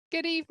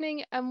Good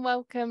evening and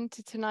welcome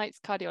to tonight's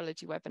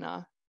cardiology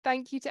webinar.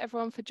 Thank you to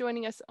everyone for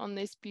joining us on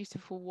this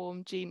beautiful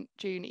warm June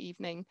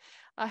evening.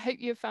 I hope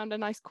you have found a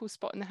nice cool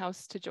spot in the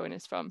house to join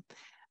us from.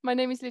 My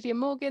name is Lydia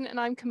Morgan and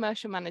I'm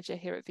Commercial Manager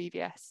here at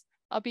VVS.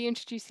 I'll be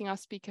introducing our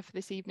speaker for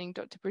this evening,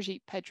 Dr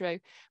Brigite Pedro,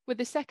 with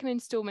the second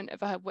instalment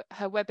of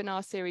her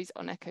webinar series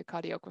on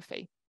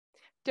echocardiography.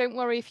 Don't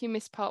worry if you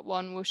missed part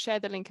one, we'll share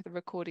the link of the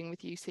recording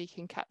with you so you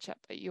can catch up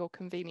at your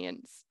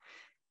convenience.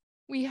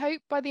 We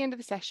hope by the end of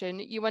the session,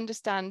 you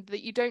understand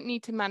that you don't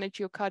need to manage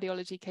your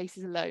cardiology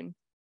cases alone.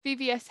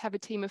 VVS have a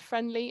team of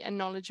friendly and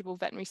knowledgeable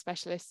veterinary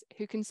specialists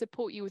who can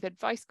support you with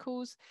advice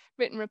calls,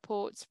 written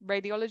reports,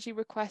 radiology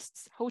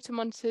requests, Holter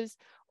monitors,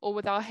 or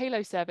with our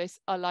Halo service,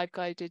 our live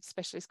guided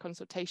specialist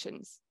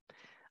consultations.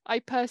 I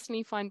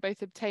personally find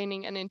both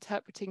obtaining and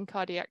interpreting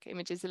cardiac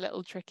images a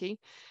little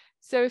tricky.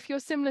 So if you're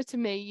similar to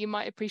me, you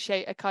might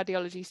appreciate a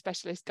cardiology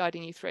specialist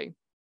guiding you through.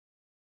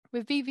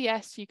 With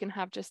VVS, you can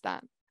have just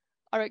that.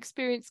 Our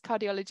experienced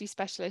cardiology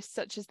specialists,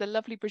 such as the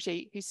lovely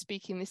Brigite, who's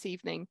speaking this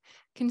evening,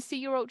 can see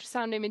your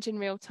ultrasound image in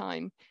real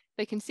time.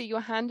 They can see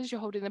your hand as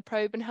you're holding the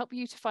probe and help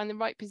you to find the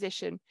right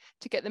position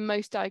to get the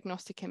most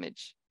diagnostic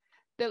image.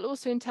 They'll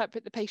also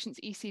interpret the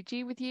patient's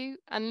ECG with you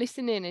and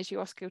listen in as you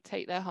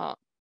auscultate their heart.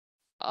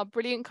 Our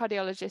brilliant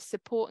cardiologists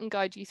support and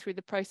guide you through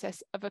the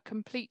process of a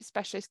complete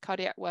specialist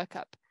cardiac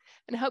workup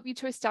and help you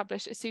to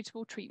establish a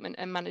suitable treatment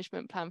and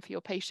management plan for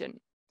your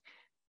patient.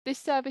 This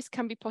service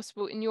can be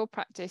possible in your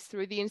practice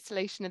through the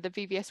installation of the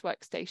VVS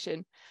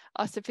Workstation,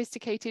 our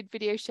sophisticated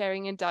video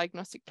sharing and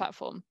diagnostic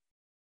platform.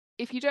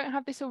 If you don't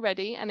have this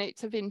already and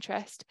it's of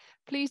interest,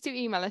 please do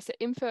email us at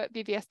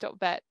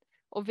info@vvs.vet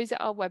or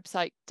visit our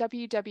website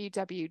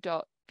www.vvs.vet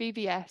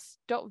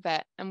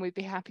and we'd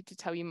be happy to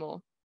tell you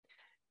more.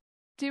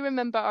 Do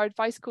remember our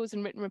advice calls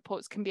and written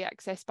reports can be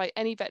accessed by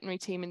any veterinary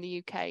team in the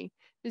UK.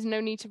 There's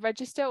no need to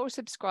register or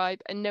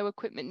subscribe and no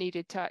equipment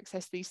needed to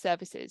access these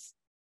services.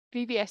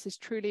 VVS is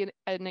truly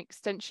an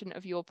extension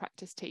of your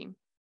practice team.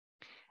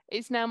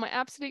 It's now my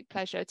absolute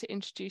pleasure to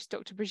introduce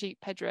Dr. Brigite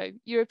Pedro,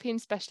 European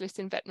Specialist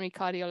in Veterinary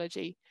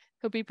Cardiology,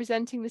 who'll be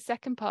presenting the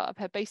second part of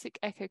her basic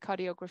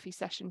echocardiography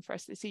session for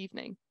us this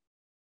evening.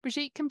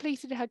 Brigite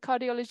completed her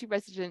cardiology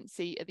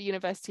residency at the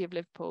University of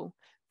Liverpool,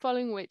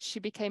 following which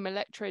she became a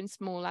lecturer in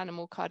small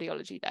animal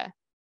cardiology there.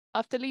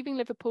 After leaving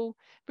Liverpool,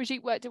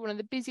 Brigite worked at one of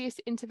the busiest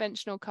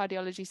interventional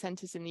cardiology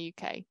centres in the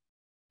UK.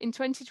 In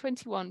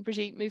 2021,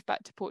 Brigite moved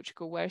back to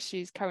Portugal, where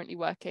she is currently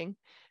working.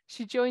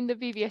 She joined the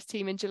VVS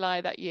team in July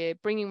that year,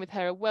 bringing with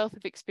her a wealth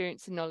of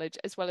experience and knowledge,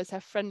 as well as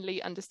her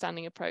friendly,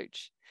 understanding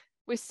approach.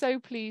 We're so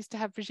pleased to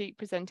have Brigite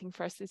presenting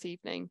for us this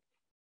evening.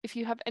 If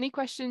you have any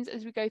questions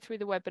as we go through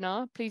the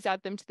webinar, please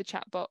add them to the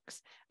chat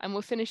box, and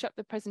we'll finish up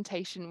the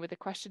presentation with a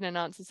question and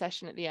answer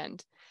session at the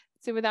end.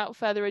 So without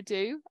further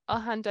ado,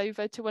 I'll hand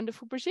over to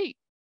wonderful Brigite.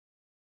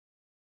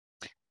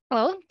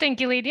 Hello, thank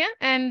you, Lydia,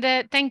 and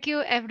thank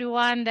you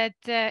everyone that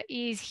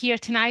is here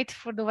tonight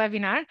for the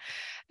webinar.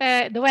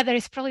 The weather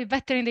is probably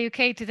better in the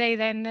UK today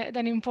than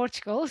in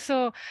Portugal,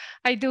 so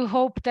I do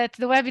hope that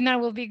the webinar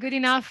will be good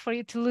enough for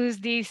you to lose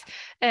these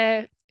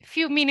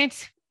few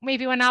minutes,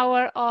 maybe 1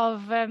 hour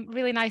of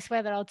really nice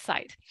weather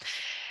outside.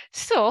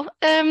 So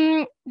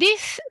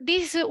this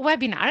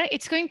webinar,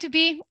 it's going to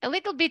be a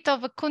little bit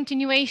of a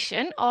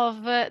continuation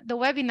of the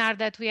webinar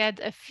that we had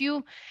a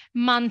few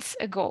months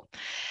ago,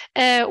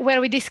 where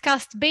we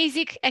discussed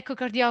basic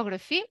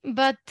echocardiography,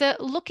 but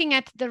looking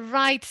at the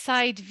right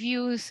side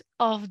views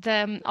of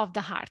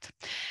the heart.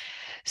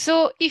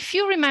 So if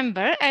you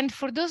remember, and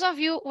for those of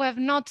you who have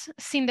not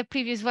seen the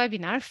previous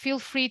webinar, feel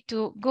free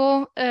to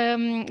go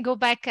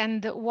back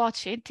and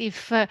watch it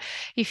if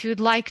you'd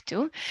like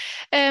to.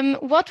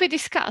 What we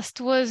discussed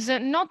was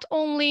not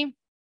only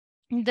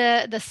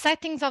the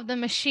settings of the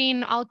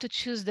machine, how to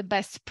choose the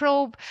best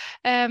probe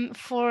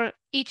for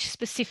each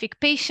specific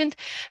patient,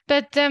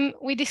 but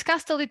we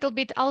discussed a little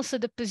bit also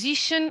the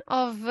position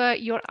of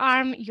your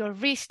arm, your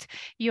wrist,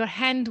 your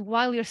hand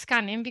while you're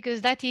scanning, because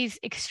that is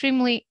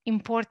extremely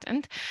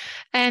important.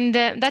 And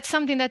that's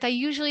something that I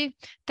usually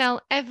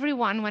tell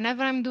everyone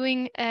whenever I'm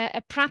doing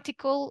a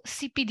practical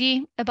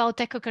CPD about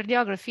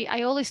echocardiography.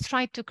 I always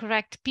try to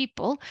correct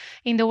people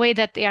in the way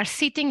that they are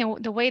sitting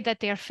and the way that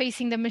they are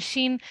facing the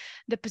machine,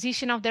 the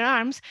position of their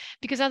arms,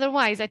 because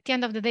otherwise at the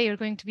end of the day you're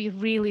going to be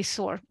really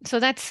sore. So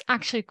that's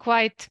actually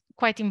quite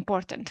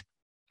important.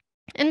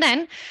 And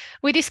then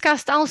we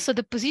discussed also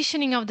the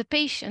positioning of the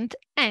patient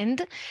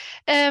and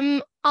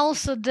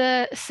also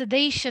the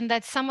sedation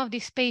that some of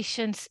these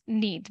patients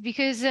need,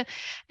 because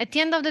at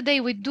the end of the day,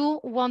 we do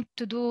want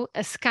to do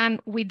a scan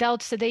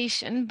without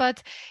sedation.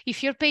 But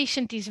if your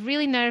patient is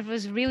really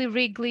nervous, really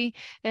wriggly,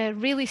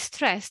 really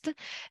stressed,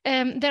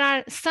 there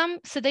are some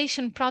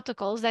sedation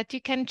protocols that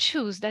you can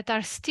choose that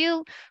are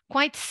still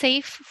quite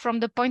safe from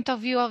the point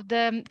of view of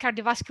the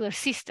cardiovascular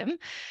system,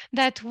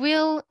 that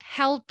will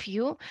help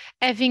you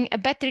having a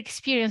better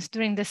experience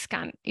during the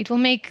scan.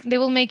 They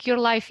will make your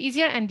life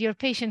easier and your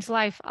patient's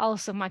life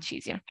also much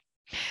easier.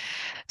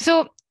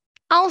 So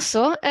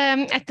also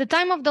at the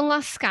time of the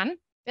last scan,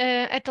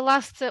 at the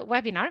last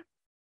webinar,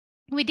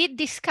 we did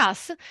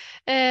discuss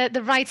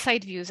the right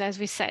side views, as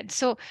we said.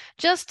 So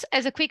just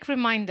as a quick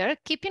reminder,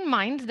 keep in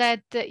mind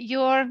that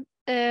your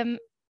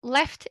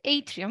left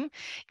atrium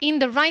in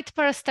the right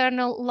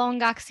parasternal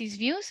long axis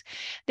views,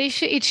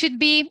 it should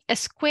be a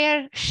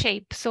square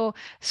shape. So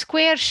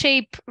square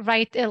shape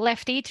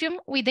left atrium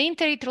with the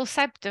interatrial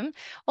septum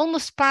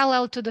almost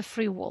parallel to the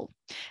free wall.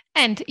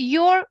 And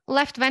your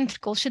left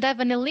ventricle should have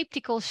an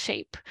elliptical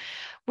shape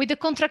with the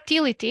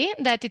contractility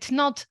that it's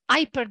not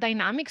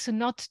hyperdynamic, so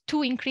not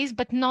too increased,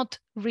 but not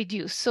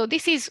reduced. So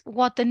this is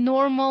what the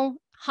normal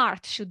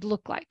heart should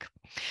look like.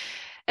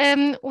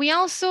 We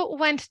also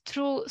went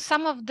through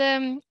some of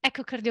the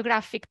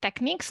echocardiographic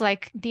techniques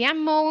like the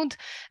M mode,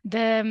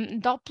 the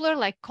Doppler,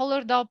 like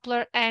color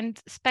Doppler and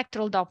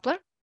spectral Doppler.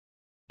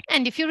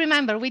 And if you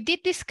remember, we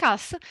did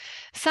discuss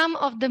some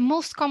of the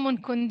most common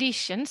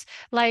conditions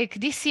like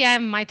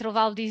DCM, mitral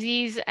valve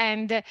disease,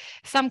 and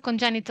some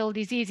congenital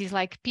diseases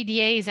like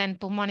PDAs and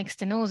pulmonic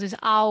stenosis,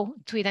 how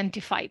to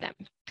identify them.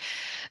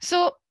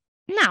 So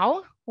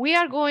now we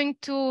are going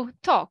to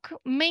talk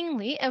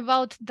mainly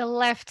about the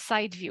left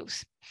side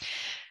views.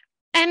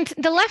 And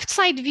the left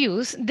side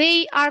views,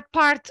 they are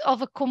part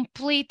of a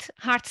complete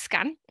heart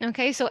scan.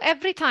 Okay, so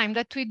every time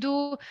that we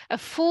do a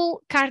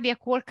full cardiac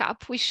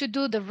workup, we should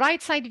do the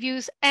right side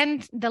views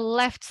and the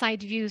left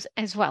side views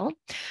as well.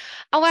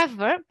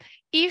 However,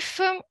 if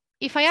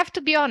I have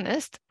to be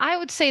honest, I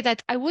would say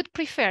that I would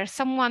prefer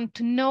someone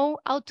to know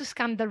how to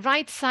scan the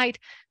right side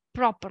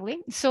properly.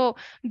 So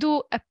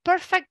do a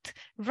perfect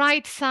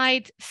right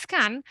side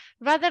scan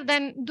rather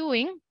than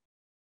doing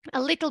a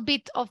little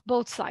bit of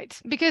both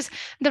sides, because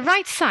the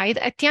right side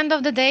at the end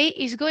of the day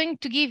is going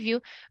to give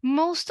you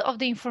most of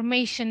the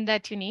information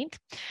that you need.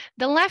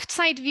 The left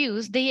side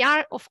views, they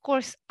are of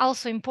course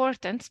also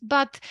important,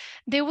 but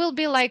they will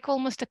be like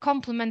almost a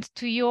complement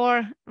to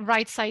your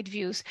right side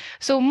views.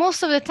 So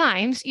most of the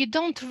times you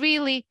don't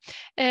really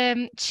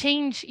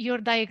change your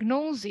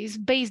diagnosis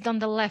based on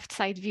the left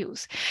side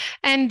views,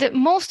 and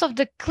most of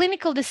the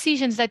clinical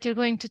decisions that you're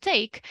going to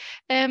take,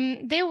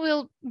 they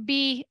will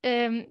be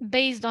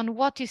based on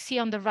what you see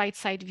on the right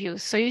side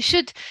views. So you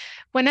should,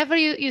 whenever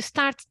you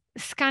start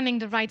scanning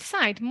the right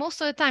side, most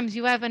of the times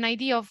you have an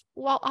idea of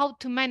how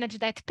to manage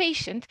that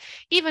patient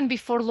even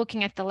before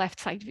looking at the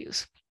left side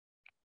views.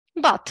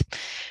 But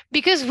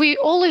because we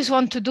always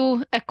want to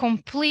do a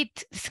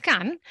complete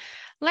scan,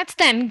 let's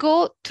then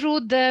go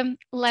through the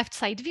left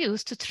side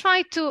views to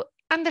try to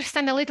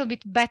understand a little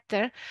bit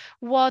better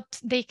what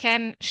they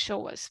can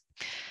show us.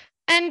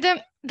 And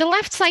the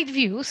left side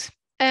views,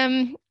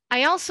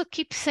 I also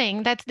keep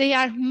saying that they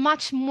are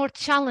much more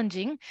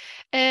challenging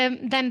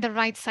than the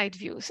right side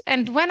views.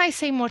 And when I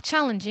say more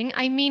challenging,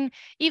 I mean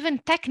even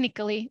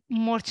technically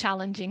more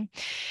challenging,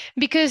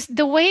 because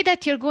the way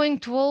that you're going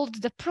to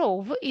hold the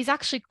probe is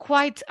actually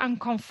quite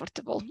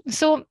uncomfortable.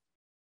 So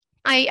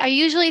I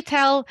usually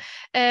tell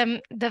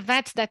the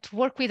vets that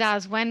work with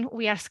us when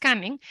we are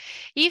scanning,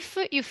 if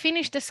you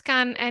finish the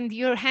scan and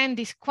your hand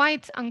is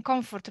quite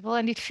uncomfortable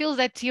and it feels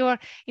that you're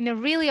in a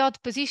really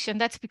odd position,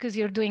 that's because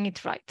you're doing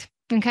it right.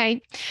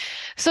 Okay,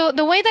 so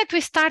the way that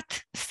we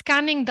start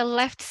scanning the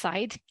left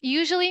side,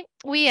 usually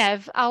we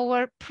have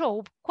our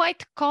probe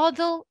quite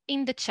caudal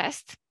in the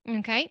chest,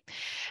 okay,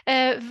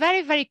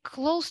 very, very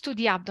close to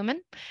the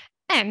abdomen.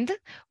 And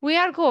we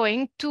are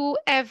going to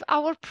have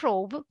our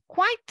probe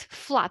quite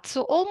flat,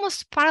 so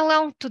almost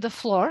parallel to the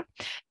floor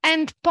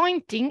and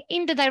pointing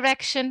in the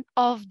direction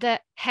of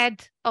the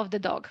head of the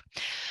dog.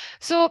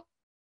 So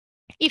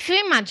if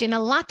you imagine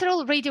a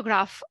lateral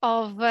radiograph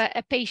of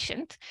a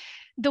patient,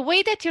 the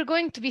way that you're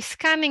going to be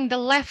scanning the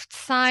left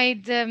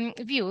side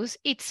views,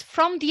 it's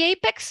from the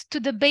apex to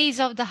the base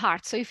of the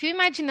heart. So if you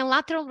imagine a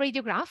lateral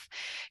radiograph,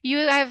 you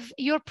have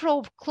your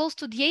probe close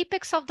to the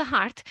apex of the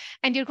heart,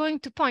 and you're going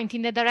to point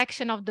in the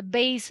direction of the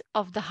base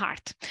of the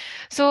heart.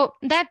 So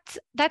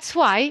that's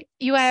why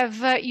you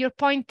have you're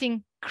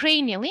pointing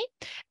cranially,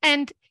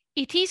 and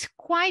it is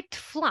quite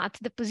flat,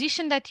 the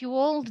position that you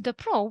hold the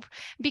probe,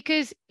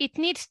 because it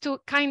needs to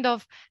kind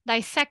of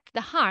dissect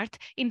the heart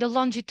in the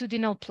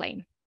longitudinal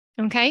plane.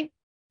 Okay,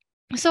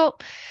 so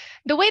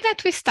the way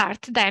that we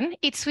start then,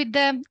 it's with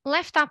the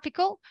left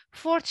apical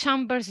 4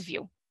 chambers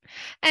view.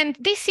 And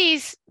this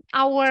is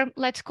our,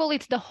 let's call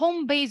it the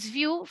home base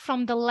view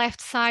from the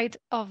left side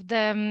of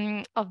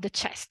the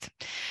chest.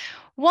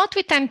 What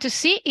we tend to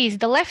see is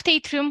the left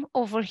atrium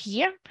over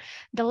here,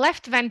 the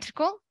left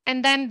ventricle,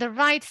 and then the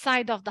right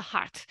side of the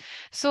heart.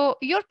 So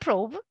your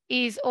probe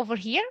is over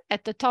here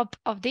at the top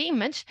of the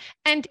image,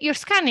 and you're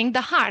scanning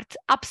the heart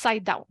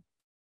upside down.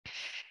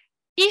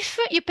 If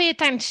you pay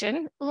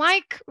attention,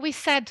 like we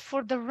said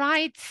for the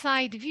right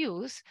side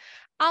views,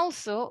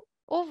 also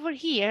over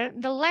here,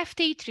 the left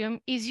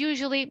atrium is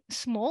usually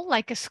small,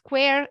 like a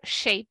square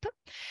shape,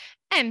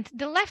 and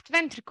the left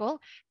ventricle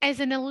has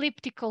an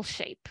elliptical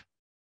shape.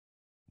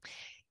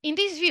 In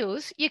these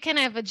views, you can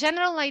have a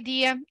general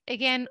idea,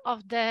 again,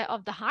 of the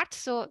heart,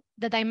 so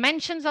the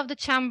dimensions of the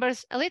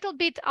chambers, a little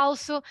bit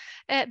also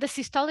the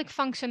systolic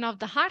function of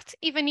the heart,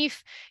 even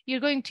if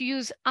you're going to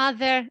use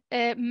other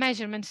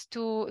measurements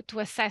to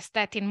assess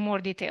that in more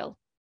detail.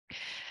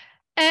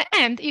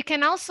 And you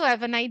can also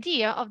have an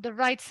idea of the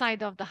right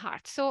side of the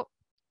heart. So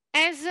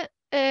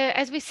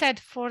as we said,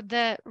 for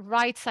the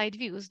right side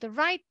views, the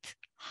right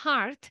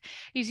heart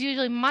is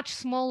usually much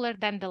smaller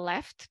than the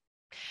left.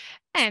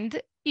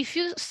 And if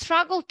you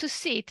struggle to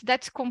see it,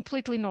 that's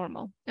completely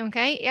normal,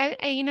 okay?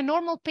 In a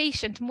normal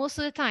patient, most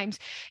of the times,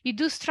 you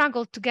do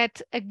struggle to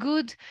get a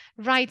good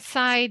right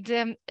side,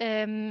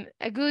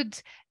 a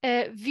good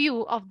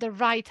view of the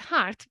right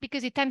heart,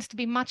 because it tends to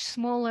be much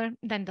smaller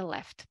than the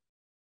left.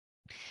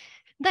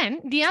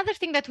 Then the other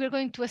thing that we're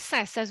going to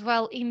assess as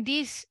well in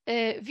these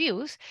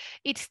views,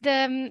 it's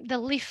the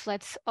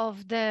leaflets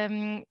of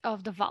the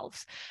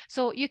valves.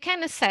 So you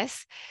can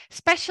assess,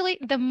 especially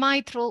the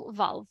mitral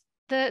valve.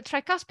 The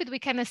tricuspid, we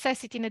can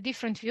assess it in a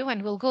different view,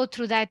 and we'll go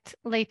through that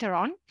later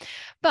on.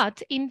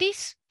 But in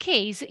this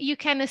case, you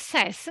can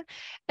assess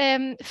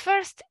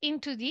first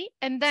into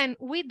and then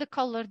with the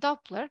color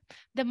Doppler,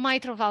 the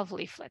mitral valve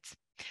leaflets.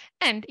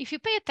 And if you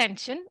pay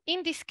attention,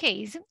 in this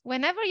case,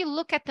 whenever you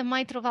look at the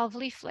mitral valve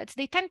leaflets,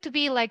 they tend to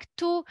be like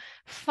two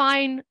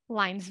fine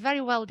lines, very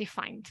well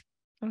defined,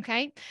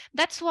 okay?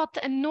 That's what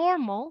a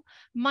normal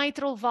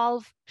mitral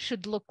valve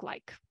should look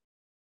like.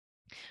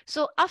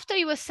 So after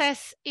you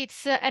assess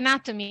its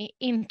anatomy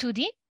in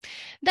 2D,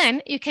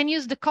 then you can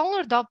use the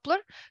color Doppler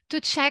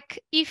to check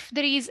if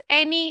there is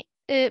any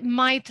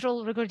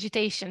mitral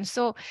regurgitation.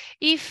 So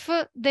if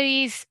there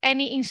is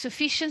any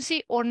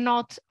insufficiency or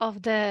not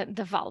of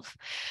the valve.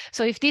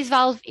 So if this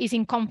valve is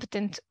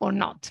incompetent or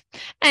not.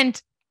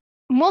 And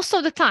most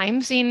of the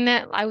times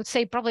I would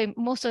say probably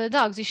most of the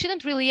dogs, you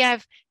shouldn't really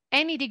have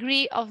any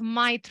degree of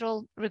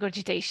mitral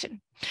regurgitation.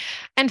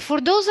 And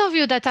for those of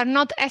you that are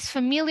not as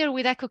familiar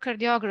with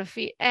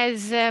echocardiography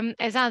as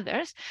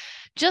others,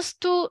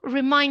 just to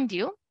remind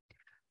you,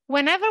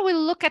 whenever we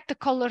look at the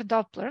color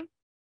Doppler,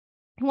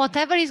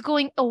 whatever is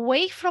going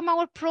away from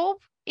our probe,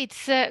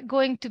 it's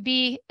going to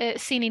be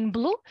seen in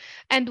blue,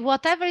 and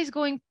whatever is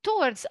going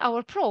towards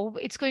our probe,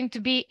 it's going to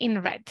be in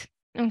red,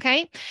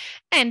 okay?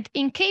 And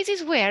in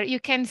cases where you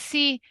can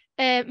see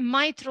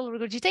mitral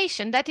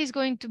regurgitation, that is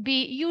going to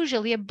be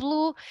usually a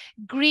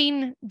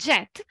blue-green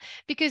jet,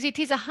 because it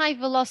is a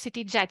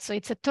high-velocity jet, so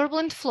it's a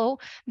turbulent flow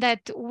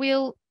that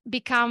will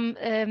become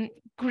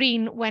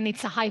green when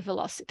it's a high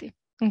velocity,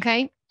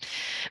 okay?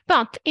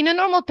 But in a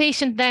normal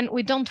patient, then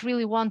we don't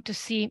really want to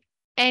see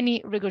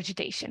any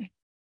regurgitation.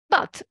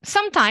 But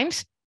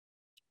sometimes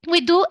we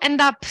do end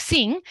up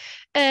seeing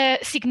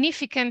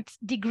significant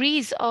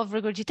degrees of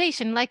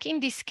regurgitation. Like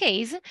in this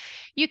case,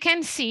 you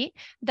can see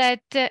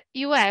that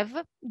you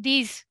have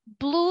this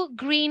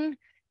blue-green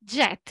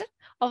jet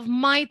of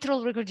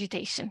mitral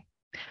regurgitation.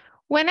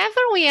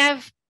 Whenever we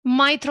have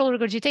mitral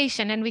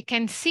regurgitation and we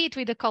can see it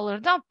with the color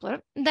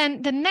Doppler,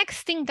 then the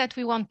next thing that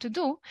we want to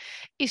do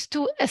is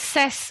to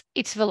assess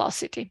its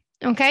velocity,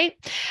 okay?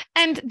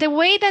 And the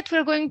way that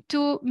we're going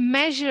to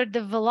measure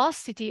the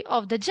velocity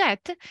of the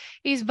jet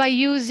is by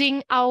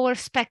using our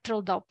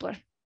spectral Doppler.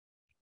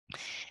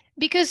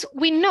 Because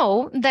we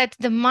know that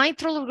the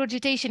mitral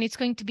regurgitation is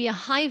going to be a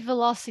high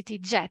velocity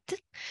jet,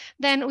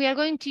 then we are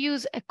going to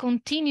use a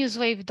continuous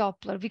wave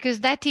Doppler,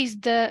 because that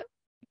is the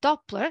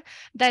Doppler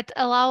that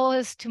allow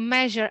us to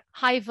measure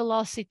high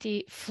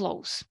velocity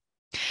flows.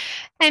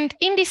 And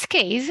in this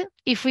case,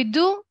 if we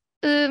do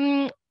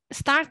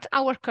start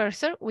our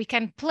cursor, we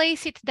can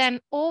place it then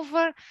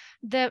over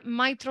the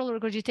mitral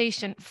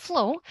regurgitation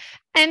flow,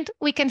 and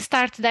we can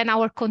start then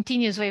our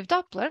continuous wave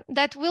Doppler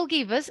that will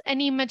give us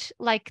an image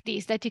like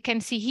this that you can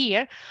see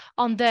here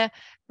on the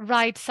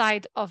right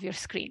side of your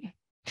screen.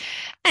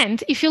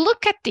 And if you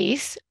look at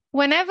this,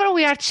 whenever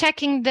we are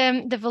checking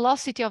the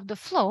velocity of the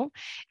flow,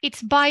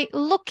 it's by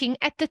looking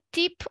at the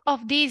tip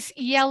of these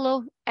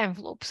yellow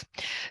envelopes.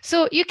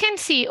 So you can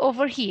see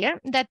over here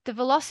that the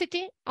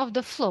velocity of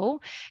the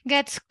flow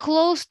gets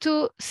close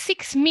to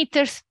 6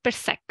 meters per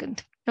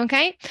second,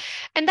 okay?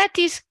 And that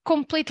is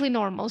completely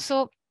normal.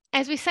 So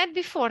as we said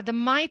before, the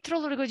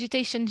mitral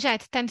regurgitation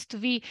jet tends to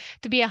be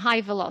a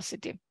high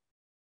velocity.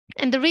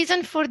 And the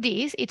reason for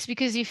this, it's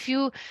because if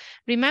you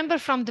remember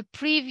from the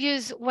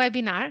previous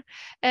webinar,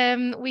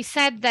 we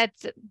said that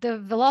the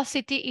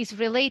velocity is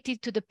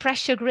related to the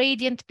pressure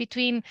gradient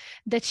between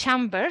the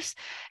chambers.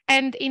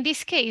 And in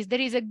this case,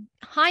 there is a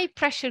high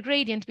pressure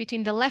gradient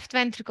between the left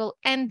ventricle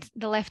and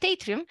the left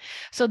atrium.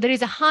 So there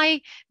is a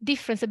high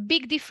difference, a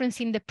big difference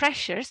in the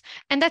pressures.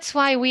 And that's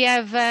why we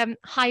have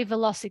high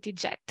velocity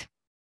jet.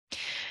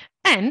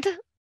 And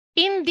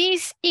in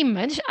this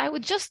image, I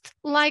would just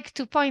like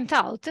to point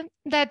out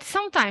that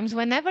sometimes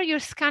whenever you're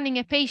scanning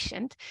a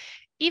patient,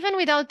 even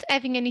without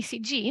having an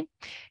ECG,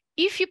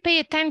 if you pay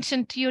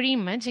attention to your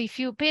image, if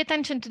you pay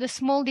attention to the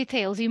small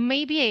details, you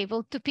may be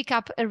able to pick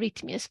up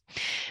arrhythmias.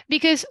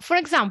 Because, for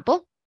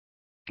example,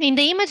 in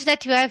the image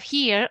that you have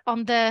here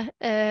on the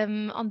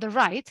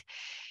right,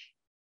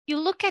 you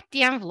look at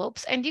the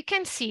envelopes and you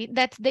can see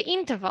that the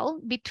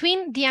interval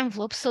between the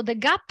envelopes, so the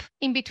gap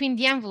in between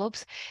the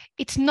envelopes,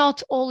 it's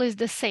not always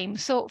the same.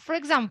 So for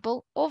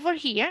example, over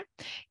here,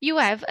 you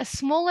have a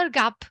smaller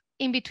gap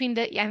in between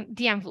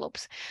the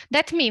envelopes.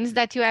 That means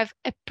that you have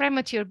a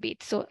premature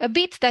beat, so a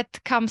beat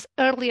that comes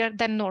earlier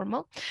than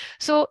normal.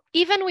 So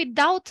even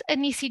without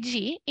an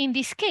ECG, in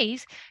this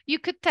case, you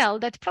could tell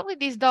that probably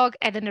this dog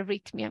had an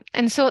arrhythmia.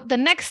 And so the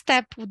next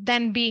step would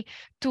then be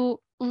to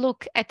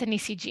look at an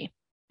ECG,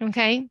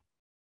 okay?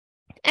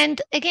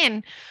 And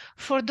again,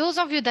 for those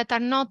of you that are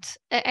not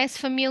as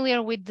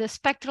familiar with the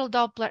spectral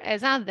Doppler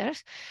as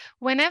others,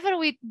 whenever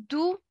we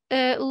do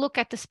look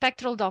at the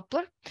spectral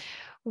Doppler,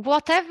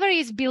 whatever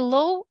is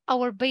below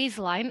our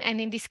baseline,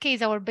 and in this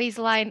case, our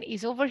baseline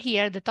is over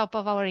here, the top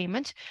of our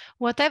image,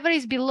 whatever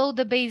is below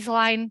the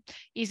baseline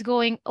is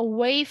going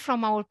away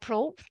from our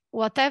probe.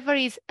 Whatever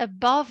is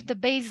above the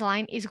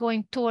baseline is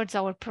going towards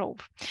our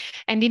probe.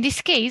 And in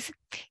this case,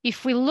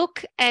 if we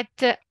look at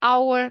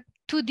our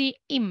 2D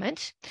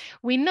image,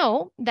 we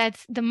know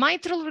that the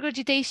mitral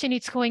regurgitation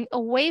is going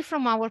away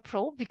from our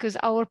probe because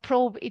our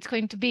probe is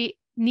going to be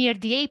near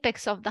the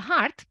apex of the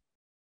heart.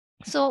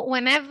 So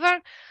whenever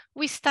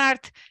we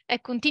start a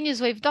continuous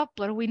wave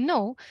Doppler, we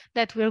know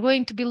that we're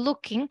going to be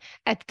looking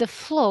at the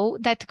flow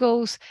that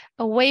goes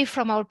away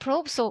from our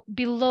probe, so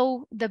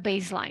below the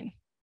baseline.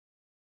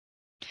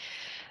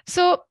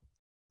 So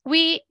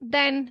we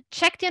then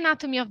check the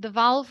anatomy of the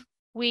valve.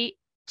 We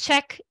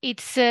check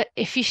its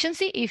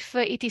efficiency, if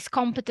it is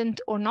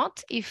competent or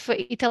not, if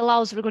it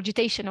allows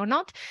regurgitation or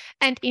not.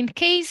 And in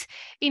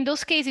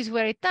those cases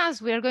where it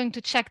does, we are going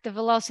to check the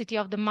velocity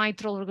of the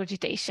mitral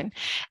regurgitation.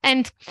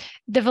 And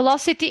the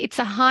velocity, it's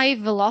a high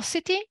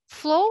velocity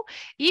flow.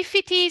 If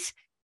it is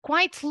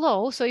quite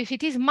low, so if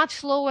it is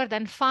much lower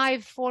than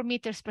 4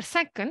 meters per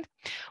second,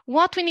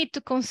 what we need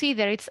to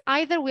consider is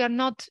either we are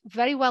not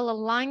very well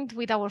aligned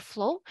with our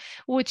flow,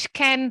 which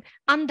can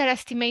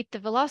underestimate the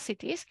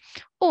velocities,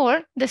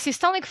 or the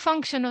systolic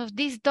function of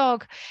this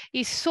dog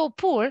is so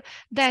poor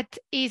that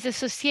is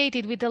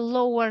associated with a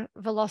lower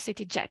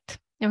velocity jet,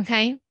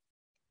 okay?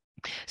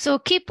 So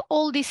keep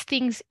all these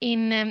things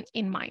in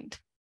mind.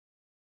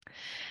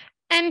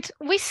 And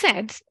we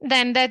said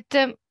then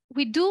that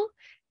we do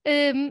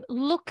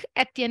look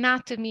at the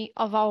anatomy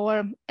of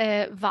our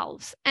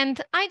valves. And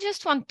I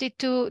just wanted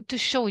to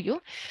show you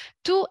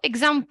 2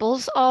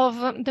 examples of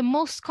the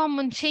most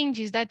common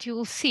changes that you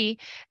will see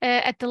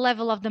at the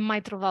level of the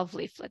mitral valve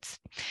leaflets.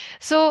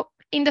 So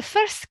in the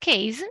first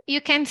case, you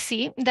can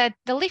see that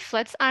the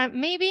leaflets are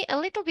maybe a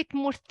little bit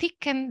more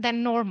thickened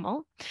than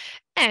normal.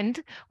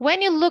 And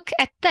when you look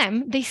at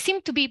them, they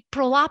seem to be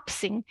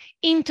prolapsing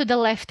into the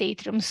left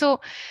atrium.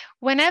 So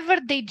whenever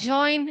they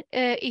join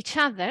each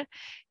other,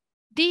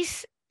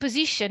 this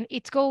position,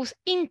 it goes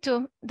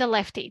into the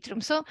left atrium.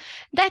 So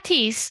that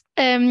is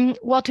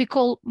what we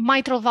call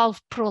mitral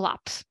valve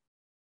prolapse.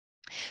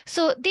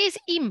 So this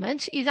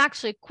image is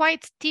actually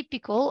quite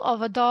typical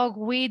of a dog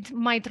with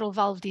mitral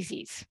valve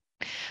disease.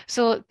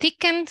 So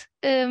thickened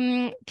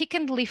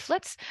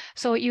leaflets,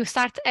 so you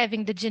start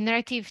having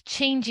degenerative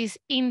changes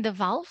in the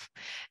valve,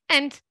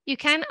 and you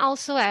can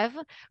also have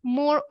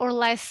more or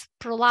less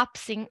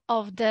prolapsing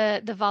of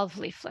the valve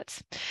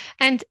leaflets.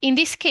 And in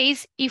this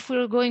case, if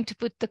we're going to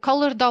put the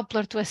color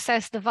Doppler to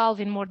assess the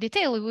valve in more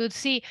detail, we would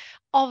see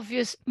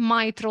obvious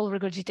mitral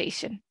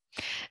regurgitation.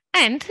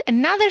 And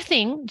another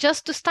thing,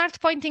 just to start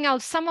pointing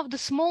out some of the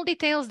small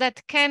details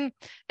that can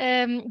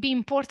be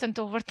important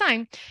over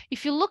time,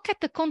 if you look at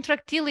the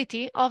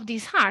contractility of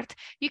this heart,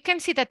 you can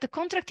see that the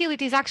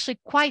contractility is actually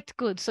quite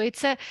good. So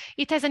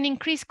it has an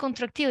increased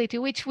contractility,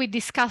 which we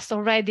discussed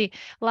already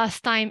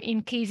last time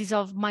in cases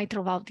of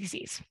mitral valve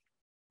disease.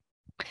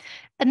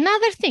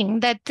 Another thing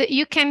that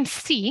you can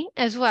see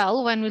as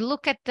well when we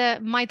look at the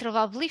mitral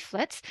valve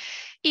leaflets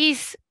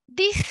is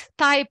this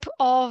type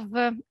of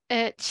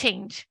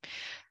change.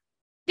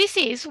 This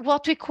is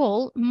what we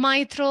call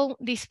mitral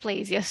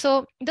dysplasia.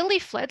 So the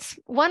leaflets,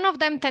 one of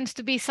them tends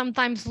to be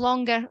sometimes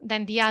longer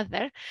than the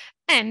other.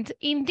 And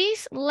in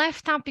these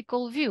left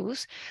apical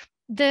views,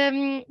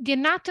 the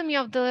anatomy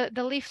of the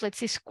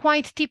leaflets is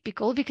quite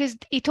typical because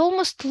it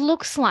almost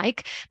looks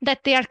like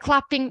that they are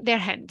clapping their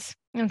hands.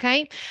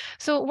 Okay,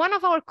 so one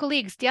of our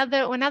colleagues,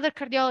 another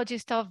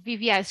cardiologist of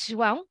VVS,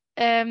 João,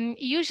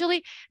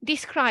 usually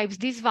describes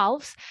these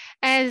valves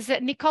as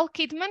Nicole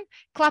Kidman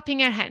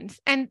clapping her hands,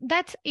 and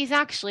that is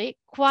actually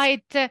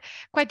quite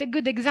a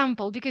good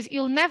example because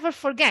you'll never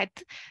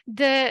forget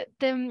the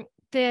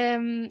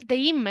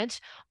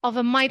image of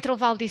a mitral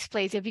valve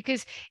dysplasia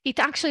because it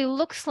actually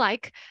looks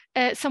like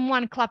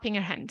someone clapping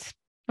her hands.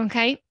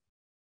 Okay.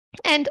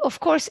 And of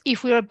course,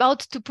 if we were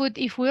to put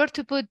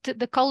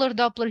the color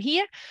Doppler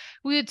here,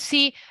 we would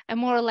see a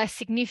more or less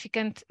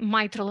significant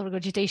mitral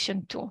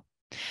regurgitation too.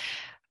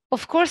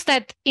 Of course,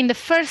 that in the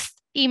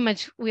first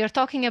image, we are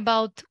talking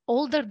about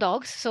older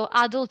dogs, so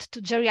adult to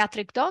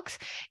geriatric dogs.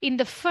 In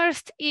the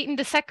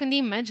second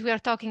image, we are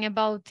talking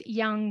about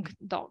young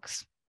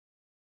dogs.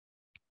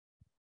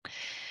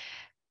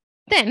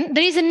 Then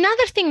there is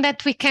another thing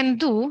that we can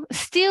do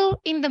still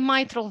in the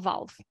mitral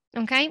valve,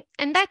 okay?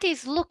 And that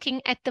is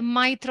looking at the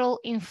mitral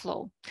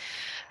inflow.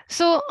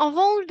 So of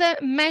all the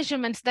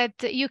measurements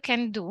that you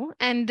can do,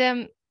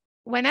 and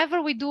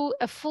whenever we do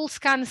a full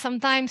scan,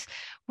 sometimes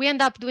we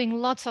end up doing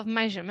lots of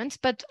measurements,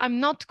 but I'm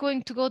not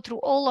going to go through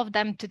all of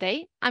them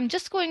today. I'm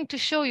just going to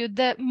show you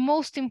the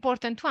most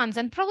important ones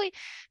and probably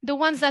the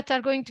ones that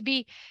are going to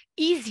be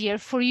easier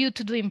for you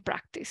to do in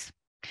practice.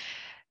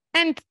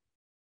 And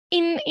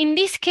in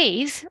this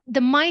case,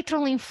 the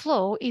mitral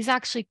inflow is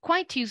actually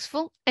quite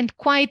useful and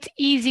quite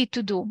easy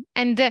to do.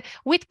 And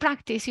with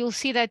practice, you'll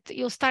see that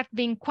you'll start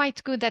being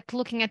quite good at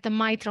looking at the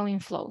mitral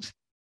inflows.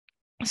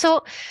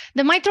 So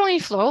the mitral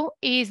inflow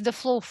is the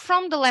flow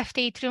from the left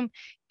atrium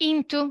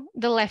into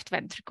the left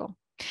ventricle.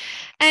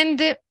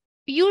 And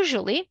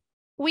usually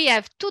we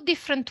have two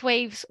different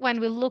waves when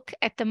we look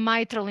at the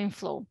mitral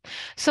inflow.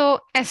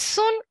 So as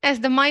soon as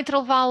the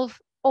mitral valve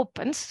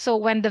opens, so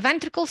when the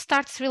ventricle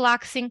starts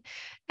relaxing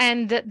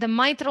and the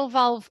mitral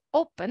valve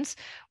opens,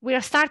 we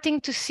are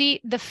starting to see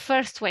the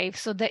first wave,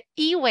 so the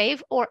E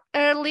wave or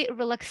early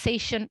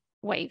relaxation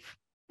wave,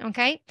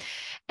 okay?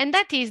 And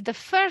that is the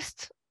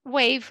first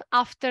wave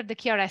after the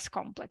QRS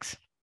complex.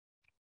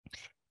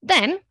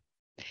 Then,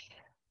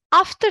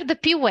 after the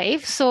P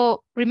wave,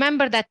 so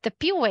remember that the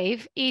P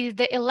wave is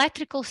the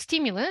electrical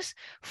stimulus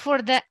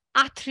for the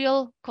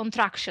atrial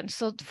contraction,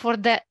 so for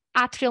the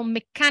atrial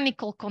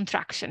mechanical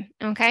contraction,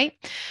 okay?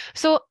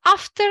 So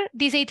after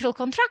this atrial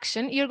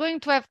contraction, you're going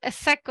to have a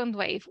second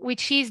wave,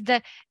 which is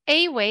the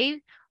A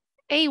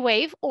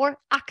wave or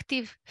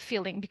active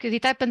filling, because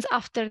it happens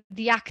after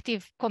the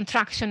active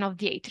contraction of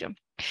the atrium.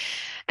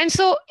 And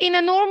so in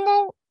a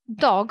normal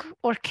dog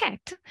or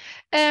cat,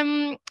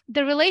 the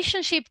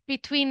relationship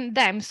between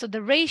them, so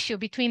the ratio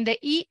between the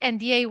E and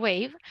the A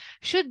wave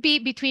should be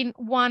between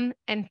 1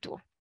 and 2,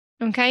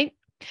 okay?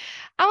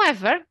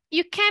 However,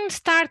 you can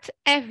start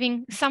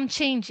having some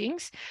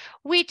changings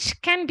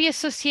which can be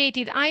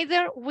associated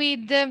either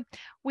with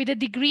a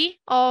degree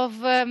of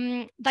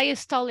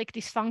diastolic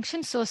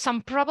dysfunction, so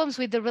some problems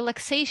with the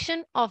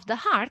relaxation of the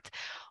heart,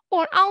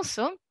 or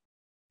also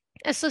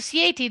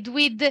associated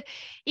with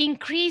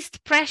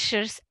increased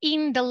pressures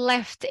in the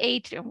left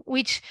atrium,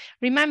 which,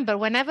 remember,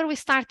 whenever we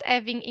start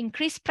having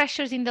increased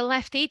pressures in the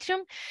left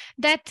atrium,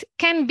 that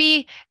can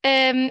be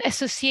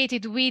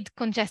associated with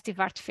congestive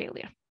heart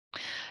failure.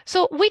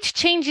 So which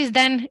changes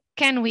then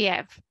can we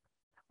have?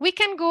 We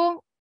can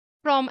go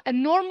from a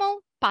normal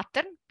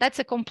pattern, that's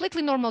a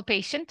completely normal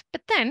patient,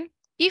 but then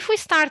if we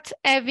start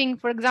having,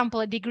 for example,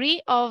 a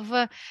degree of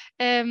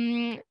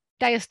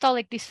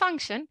diastolic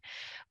dysfunction,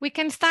 we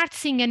can start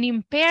seeing an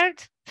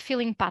impaired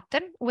filling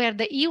pattern where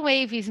the E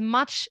wave is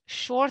much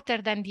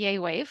shorter than the A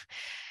wave.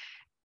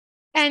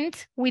 And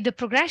with the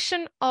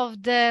progression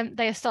of the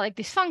diastolic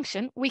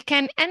dysfunction, we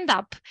can end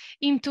up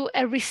into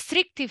a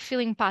restrictive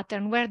filling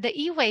pattern where the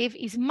E wave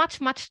is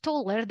much, much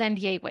taller than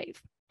the A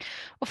wave.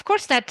 Of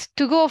course, that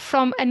to go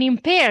from an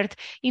impaired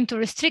into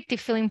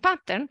restrictive filling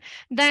pattern,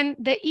 then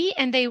the E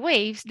and A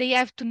waves, they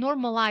have to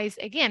normalize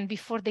again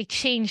before they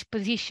change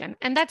position.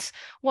 And that's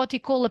what we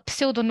call a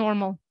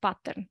pseudonormal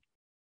pattern.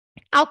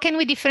 How can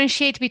we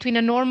differentiate between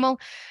a normal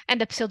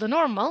and a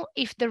pseudonormal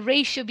if the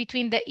ratio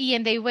between the E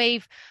and A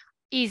wave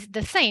is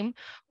the same?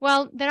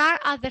 Well, there are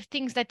other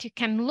things that you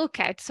can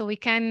look at. So we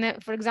can,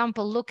 for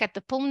example, look at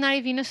the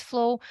pulmonary venous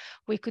flow.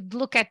 We could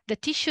look at the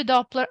tissue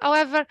Doppler.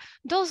 However,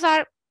 those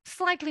are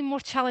slightly more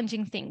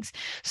challenging things.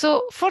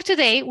 So for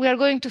today, we are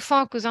going to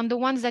focus on the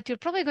ones that you're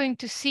probably going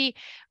to see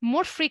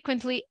more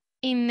frequently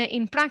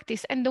in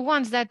practice, and the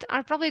ones that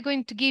are probably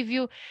going to give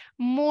you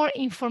more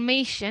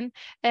information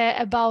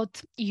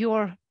about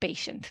your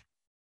patient.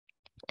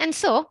 And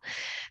so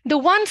the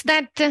ones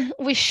that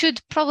we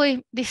should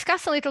probably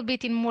discuss a little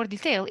bit in more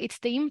detail, it's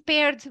the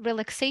impaired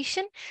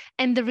relaxation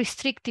and the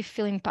restrictive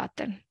filling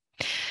pattern.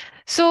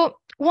 So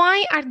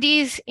why are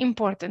these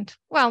important?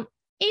 Well,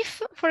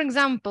 if, for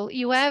example,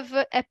 you have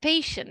a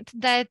patient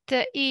that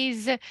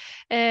is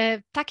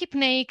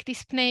tachypneic,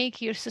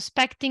 dyspneic, you're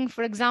suspecting,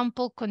 for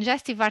example,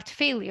 congestive heart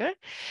failure,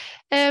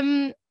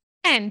 and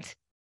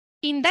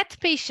in that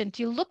patient,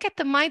 you look at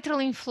the mitral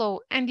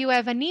inflow and you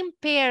have an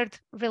impaired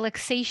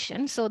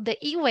relaxation, so the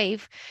E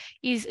wave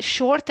is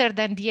shorter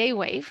than the A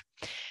wave,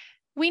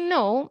 we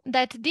know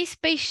that this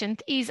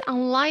patient is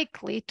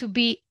unlikely to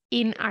be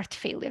in heart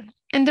failure.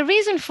 And the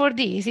reason for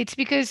this, it's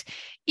because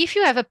if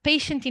you have a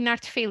patient in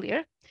heart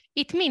failure,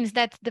 it means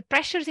that the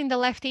pressures in the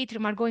left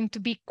atrium are going to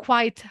be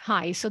quite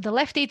high. So the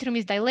left atrium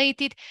is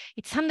dilated,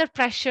 it's under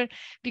pressure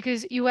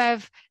because you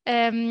have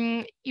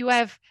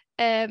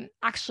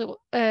actual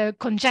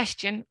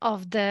congestion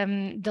of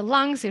the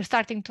lungs. You're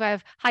starting to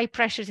have high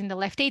pressures in the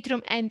left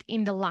atrium and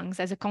in the lungs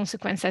as a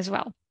consequence as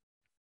well.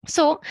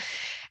 So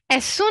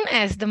as soon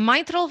as the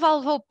mitral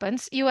valve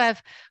opens, you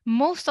have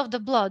most of the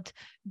blood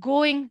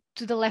going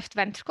to the left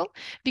ventricle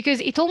because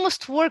it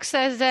almost works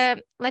as a,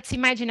 let's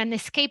imagine an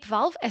escape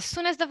valve. As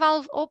soon as the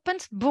valve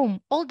opens,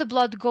 boom, all the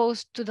blood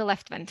goes to the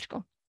left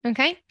ventricle.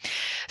 Okay,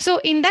 so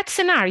in that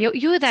scenario,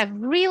 you would have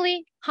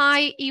really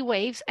high E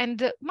waves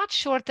and much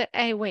shorter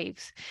A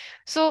waves.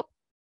 So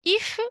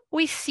if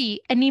we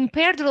see an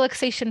impaired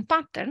relaxation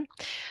pattern,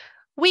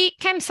 we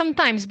can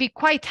sometimes be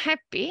quite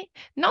happy,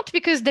 not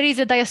because there is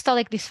a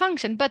diastolic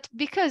dysfunction, but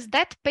because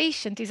that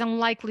patient is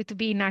unlikely to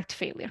be in heart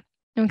failure.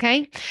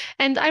 Okay.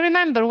 And I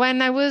remember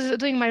when I was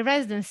doing my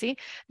residency,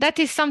 that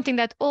is something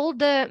that all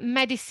the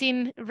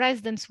medicine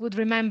residents would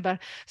remember.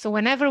 So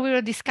whenever we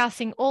were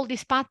discussing all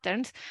these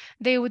patterns,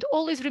 they would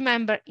always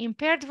remember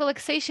impaired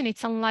relaxation,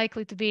 it's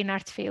unlikely to be in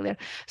heart failure.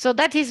 So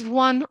that is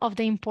one of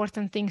the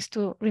important things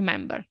to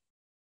remember.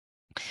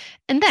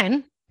 And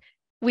then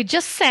we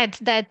just said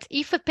that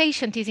if a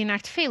patient is in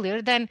heart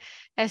failure, then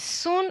as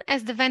soon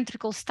as the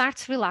ventricle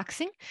starts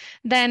relaxing,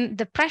 then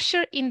the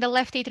pressure in the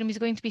left atrium is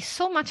going to be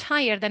so much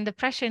higher than the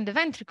pressure in the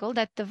ventricle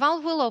that the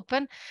valve will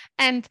open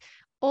and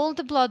all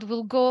the blood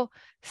will go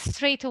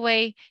straight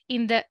away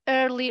in the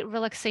early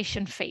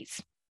relaxation phase.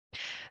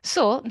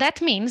 So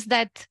that means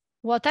that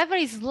whatever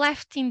is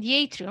left in the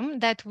atrium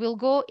that will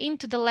go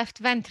into the left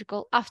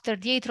ventricle after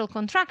the atrial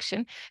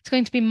contraction, it's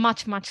going to be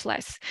much, much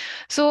less.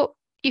 So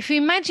if you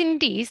imagine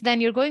this, then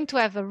you're going to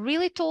have a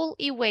really tall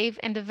E wave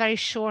and a very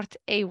short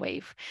A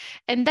wave.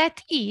 And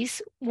that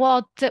is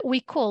what we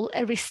call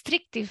a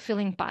restrictive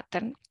filling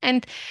pattern.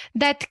 And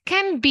that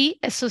can be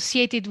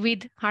associated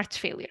with heart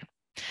failure.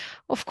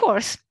 Of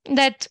course,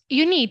 that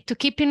you need to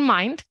keep in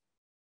mind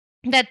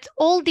that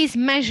all these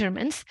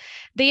measurements,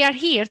 they are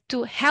here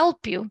to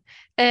help you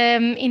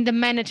in the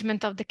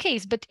management of the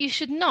case, but you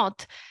should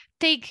not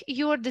take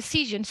your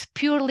decisions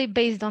purely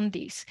based on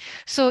this.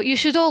 So you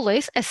should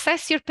always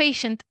assess your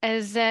patient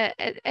as the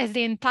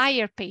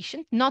entire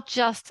patient, not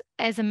just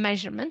as a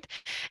measurement.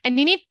 And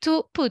you need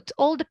to put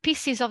all the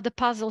pieces of the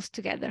puzzles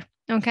together.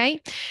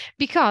 Okay,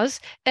 because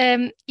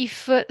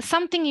if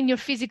something in your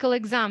physical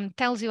exam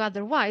tells you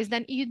otherwise,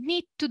 then you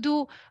need to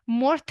do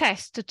more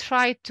tests to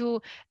try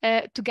to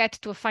get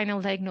to a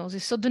final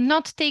diagnosis. So do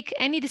not take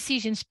any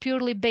decisions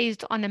purely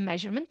based on a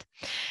measurement,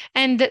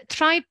 and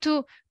try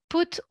to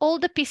put all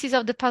the pieces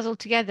of the puzzle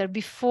together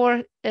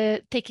before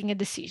taking a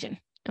decision.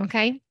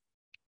 Okay.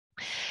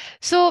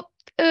 So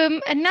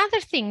another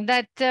thing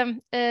that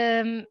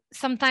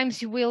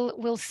sometimes you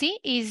will see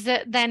is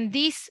then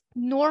this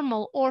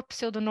normal or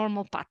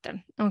pseudo-normal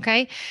pattern,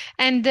 okay?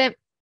 And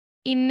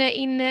in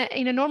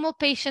a normal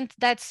patient,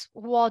 that's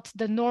what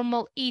the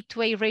normal E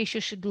to A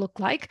ratio should look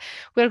like.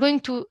 We're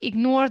going to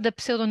ignore the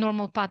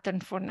pseudo-normal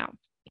pattern for now.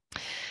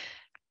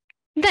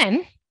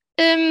 Then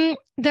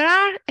there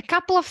are a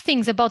couple of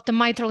things about the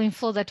mitral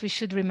inflow that we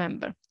should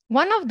remember.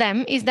 One of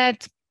them is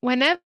that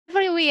whenever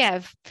we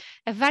have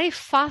a very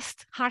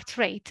fast heart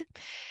rate,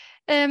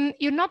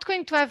 you're not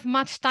going to have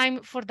much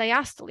time for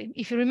diastole.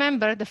 If you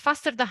remember, the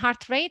faster the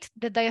heart rate,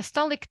 the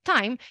diastolic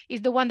time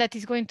is the one that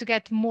is going to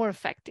get more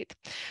affected.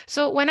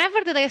 So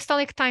whenever the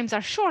diastolic times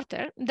are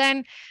shorter,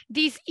 then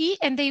these E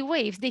and A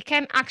waves, they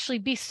can actually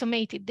be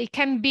summated. They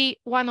can be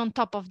one on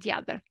top of the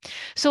other.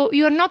 So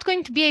you're not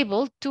going to be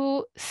able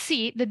to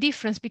see the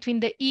difference between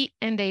the E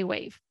and A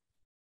wave.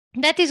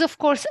 That is, of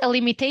course, a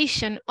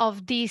limitation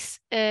of these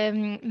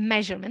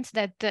measurements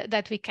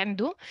that we can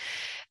do.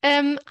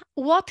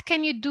 What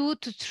can you do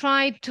to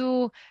try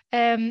to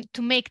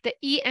make the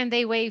E and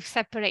A wave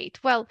separate?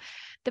 Well,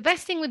 the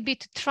best thing would be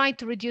to try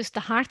to reduce the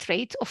heart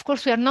rate. Of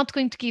course, we are not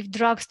going to give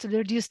drugs to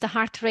reduce the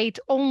heart rate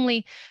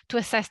only to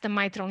assess the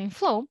mitral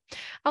inflow.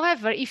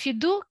 However, if you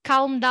do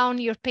calm down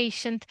your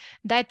patient,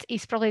 that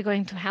is probably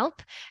going to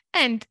help.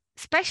 And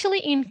especially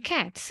in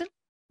cats,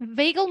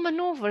 vagal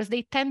maneuvers,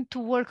 they tend to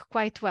work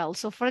quite well.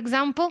 So for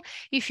example,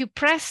 if you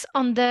press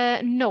on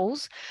the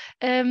nose,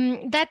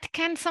 that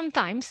can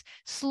sometimes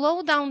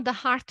slow down the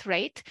heart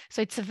rate.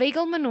 So it's a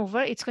vagal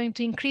maneuver. It's going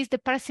to increase the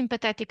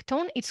parasympathetic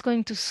tone. It's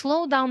going to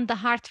slow down the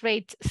heart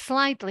rate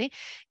slightly,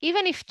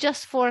 even if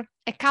just for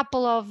a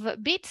couple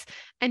of beats,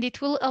 and it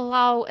will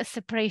allow a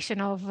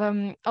separation of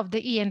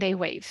the E and A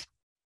waves.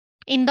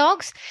 In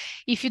dogs,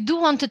 if you do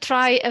want to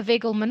try a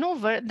vagal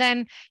maneuver,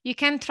 then you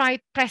can try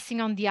pressing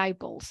on the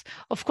eyeballs.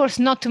 Of course,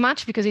 not too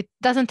much because it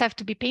doesn't have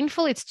to be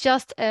painful. It's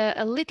just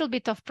a little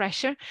bit of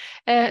pressure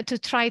to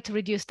try to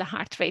reduce the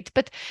heart rate.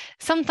 But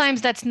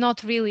sometimes that's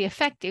not really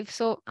effective.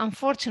 So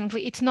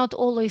unfortunately, it's not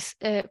always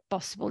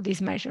possible, this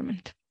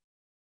measurement.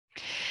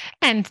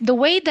 And the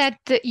way that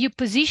you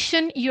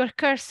position your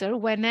cursor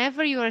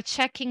whenever you are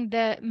checking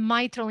the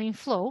mitral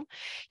inflow,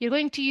 you're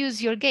going to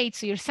use your gauge,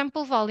 so your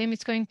sample volume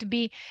is going to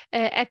be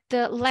at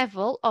the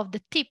level of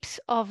the tips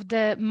of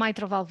the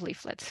mitral valve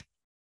leaflets.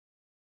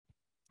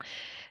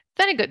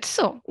 Very good.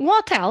 So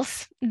what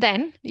else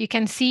then? You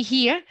can see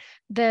here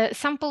the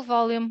sample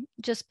volume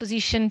just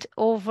positioned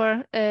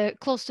over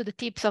close to the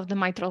tips of the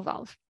mitral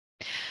valve.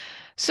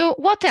 So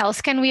what else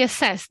can we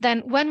assess then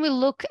when we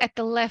look at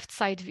the left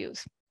side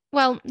views?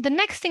 Well, the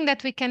next thing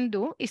that we can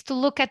do is to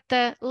look at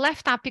the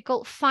left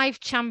apical 5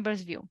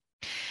 chambers view.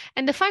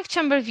 And the 5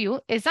 chamber view,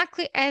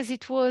 exactly as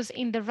it was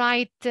in the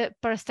right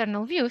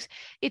parasternal views,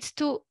 it's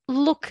to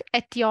look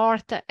at the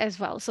aorta as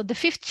well. So the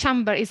 5th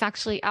chamber is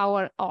actually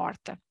our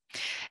aorta.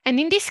 And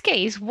in this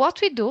case,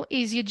 what we do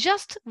is you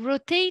just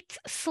rotate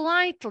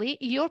slightly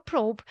your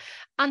probe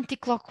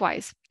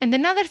anti-clockwise. And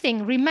another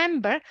thing,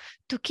 remember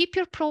to keep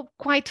your probe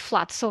quite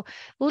flat. So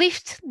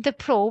lift the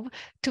probe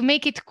to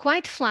make it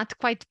quite flat,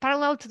 quite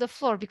parallel to the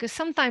floor, because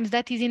sometimes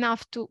that is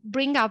enough to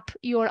bring up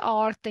your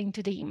aorta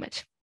into the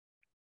image.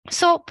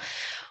 So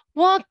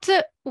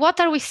what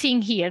are we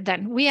seeing here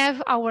then? We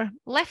have our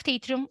left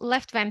atrium,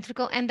 left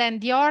ventricle, and then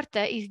the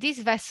aorta is this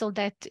vessel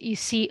that you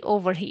see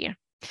over here.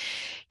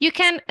 You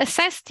can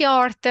assess the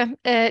aorta,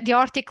 the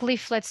aortic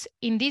leaflets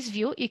in this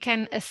view. You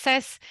can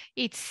assess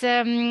its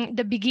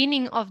the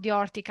beginning of the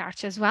aortic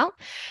arch as well.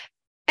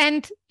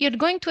 And you're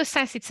going to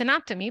assess its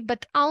anatomy,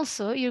 but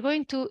also you're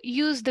going to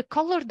use the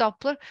color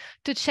Doppler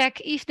to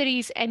check if there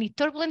is any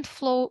turbulent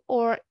flow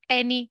or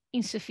any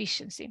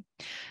insufficiency.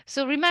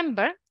 So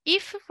remember,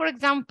 if, for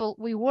example,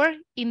 we were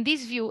in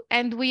this view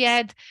and we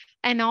had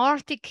an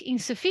aortic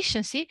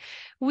insufficiency,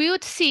 we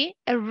would see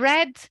a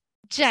red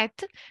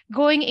jet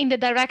going in the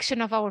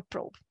direction of our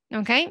probe.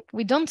 Okay,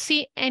 we don't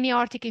see any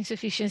aortic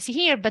insufficiency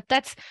here, but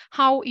that's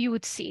how you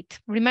would see it.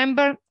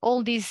 Remember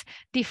all these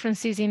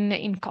differences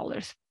in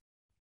colors.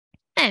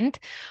 And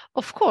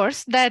of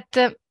course,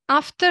 that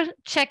after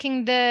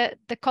checking the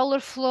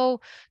color flow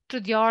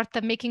through the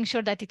aorta, making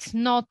sure that it's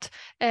not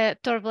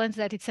turbulent,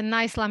 that it's a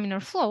nice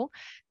laminar flow,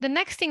 the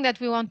next thing that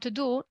we want to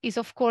do is,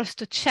 of course,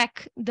 to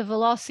check the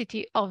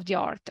velocity of the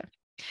aorta.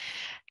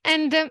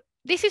 And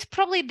this is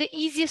probably the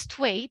easiest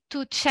way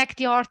to check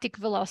the aortic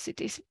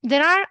velocities.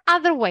 There are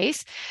other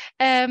ways,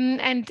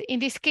 and in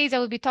this case, I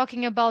will be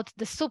talking about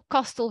the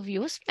subcostal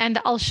views, and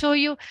I'll show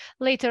you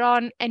later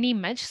on an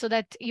image so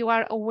that you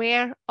are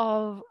aware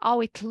of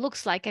how it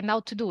looks like and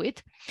how to do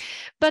it.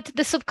 But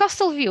the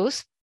subcostal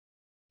views,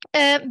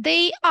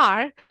 they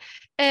are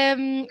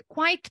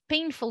quite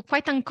painful,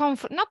 quite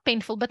uncomfortable, not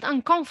painful, but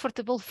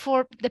uncomfortable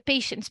for the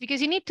patients,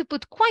 because you need to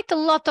put quite a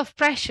lot of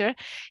pressure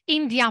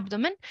in the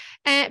abdomen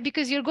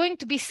because you're going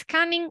to be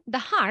scanning the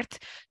heart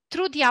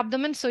through the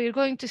abdomen. So you're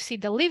going to see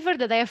the liver,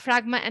 the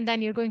diaphragm, and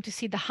then you're going to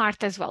see the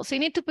heart as well. So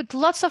you need to put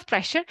lots of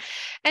pressure,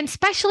 and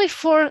especially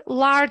for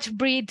large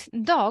breed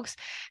dogs,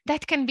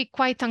 that can be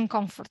quite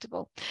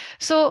uncomfortable.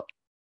 So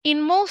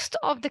in most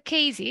of the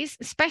cases,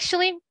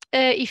 especially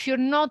if you're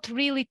not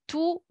really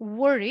too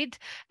worried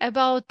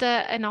about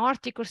an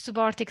aortic or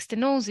subaortic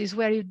stenosis,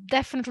 where you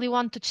definitely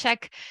want to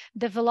check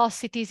the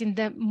velocities in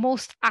the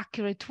most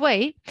accurate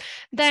way,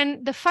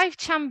 then the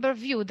 5-chamber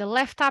view, the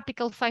left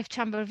apical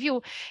 5-chamber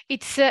view,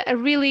 it's a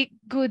really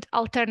good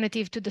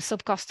alternative to the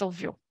subcostal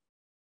view.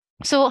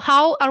 So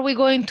how are we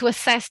going to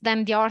assess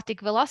then the aortic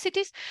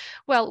velocities?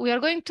 Well, we are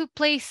going to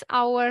place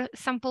our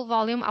sample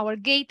volume, our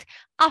gate,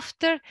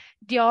 after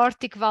the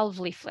aortic valve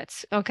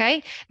leaflets,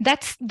 okay?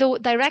 That's the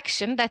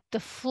direction that the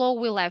flow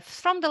will have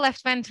from the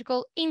left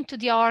ventricle into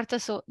the aorta,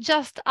 so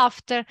just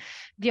after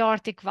the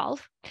aortic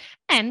valve.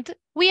 And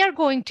we are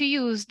going to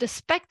use the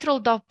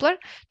spectral Doppler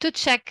to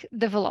check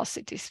the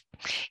velocities.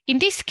 In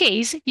this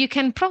case, you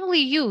can probably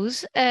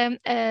use a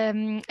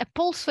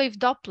pulse wave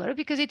Doppler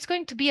because it's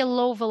going to be a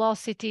low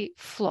velocity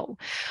flow.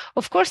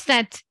 Of course,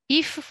 that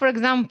if, for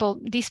example,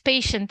 this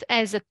patient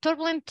has a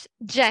turbulent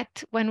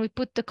jet when we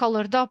put the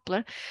color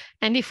Doppler,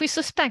 and if we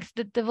suspect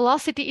that the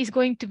velocity is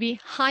going to be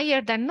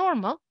higher than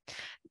normal,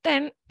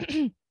 then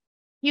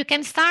you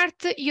can start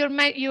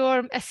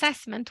your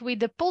assessment with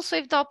the pulse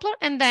wave Doppler,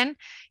 and then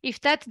if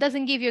that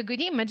doesn't give you a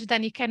good image,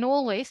 then you can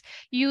always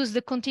use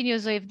the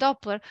continuous wave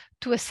Doppler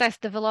to assess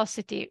the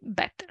velocity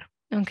better,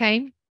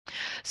 okay?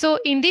 So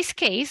in this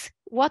case,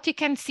 what you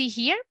can see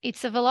here,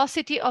 it's a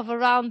velocity of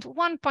around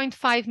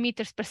 1.5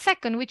 meters per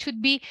second, which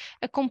would be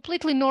a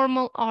completely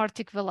normal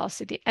aortic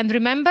velocity. And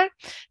remember,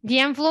 the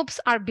envelopes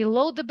are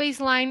below the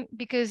baseline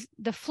because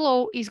the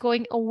flow is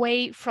going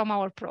away from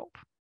our probe.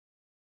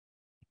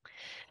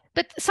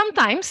 But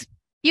sometimes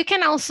you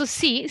can also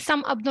see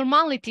some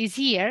abnormalities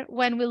here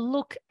when we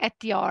look at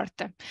the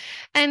aorta.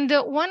 And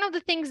one of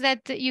the things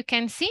that you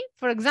can see,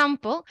 for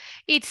example,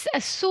 it's a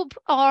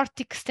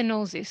subaortic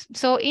stenosis.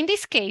 So in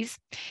this case,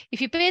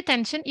 if you pay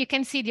attention, you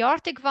can see the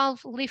aortic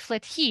valve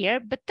leaflet here,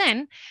 but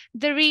then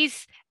there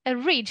is a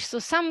ridge, so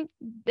some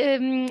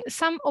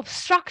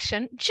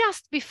obstruction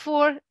just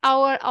before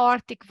our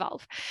aortic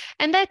valve.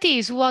 And that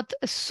is what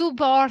a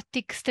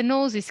subaortic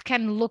stenosis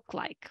can look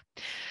like.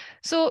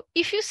 So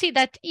if you see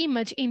that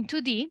image in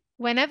 2D,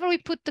 whenever we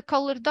put the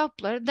color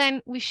Doppler,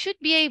 then we should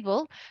be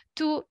able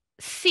to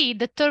see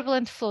the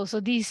turbulent flow, so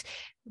this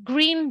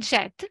green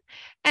jet.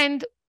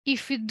 And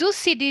if you do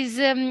see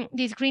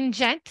this green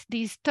jet,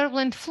 this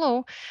turbulent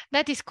flow,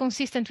 that is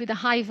consistent with a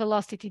high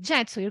velocity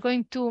jet. So you're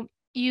going to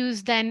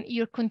use then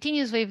your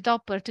continuous wave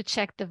Doppler to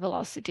check the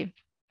velocity.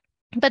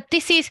 But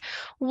this is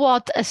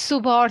what a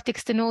subaortic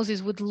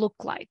stenosis would look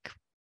like.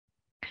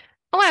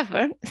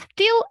 However,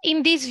 still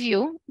in this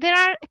view, there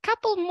are a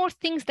couple more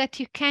things that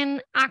you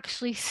can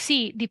actually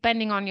see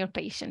depending on your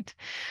patient.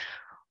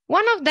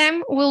 One of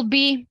them will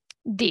be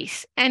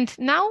this, and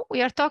now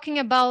we are talking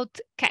about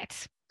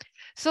cats.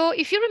 So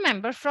if you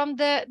remember from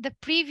the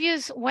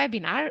previous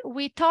webinar,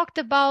 we talked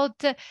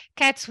about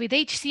cats with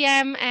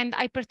HCM and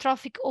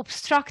hypertrophic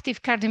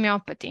obstructive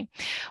cardiomyopathy.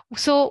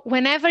 So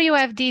whenever you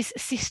have this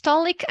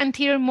systolic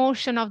anterior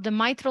motion of the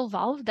mitral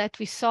valve that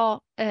we saw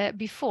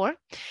before,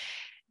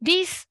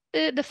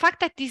 the fact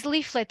that this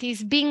leaflet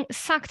is being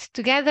sucked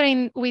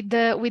together with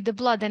the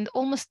blood and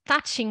almost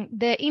touching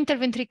the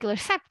interventricular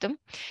septum,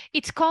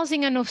 it's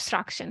causing an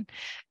obstruction.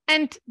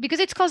 And because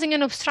it's causing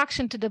an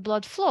obstruction to the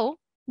blood flow,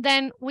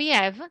 then we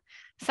have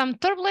some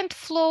turbulent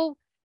flow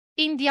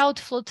in the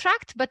outflow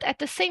tract, but at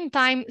the same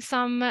time,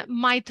 some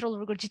mitral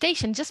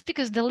regurgitation, just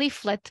because the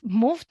leaflet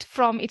moved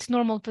from its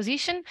normal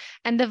position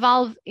and the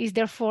valve is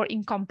therefore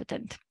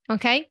incompetent,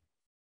 okay?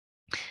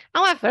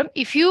 However,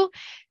 if you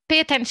pay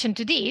attention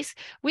to this,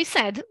 we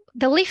said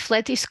the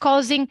leaflet is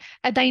causing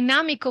a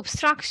dynamic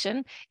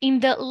obstruction in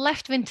the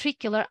left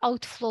ventricular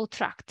outflow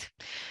tract.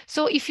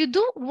 So if you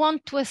do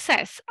want to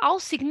assess how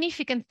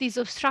significant this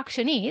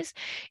obstruction is,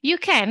 you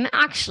can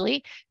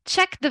actually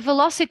check the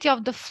velocity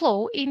of the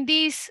flow in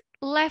this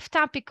left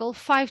apical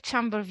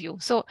 5-chamber view.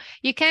 So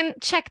you can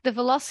check the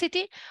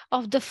velocity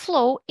of the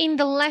flow in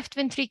the left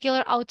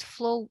ventricular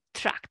outflow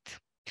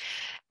tract.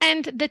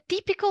 And the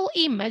typical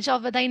image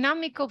of a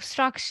dynamic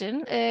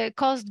obstruction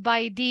caused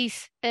by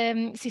this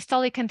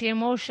systolic anterior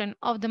motion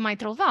of the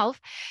mitral valve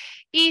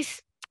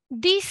is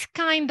this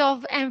kind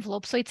of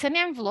envelope. So it's an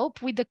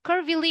envelope with a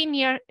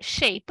curvilinear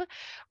shape,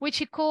 which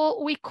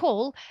we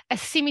call a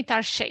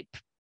scimitar shape.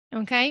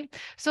 Okay,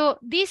 so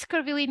this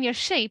curvilinear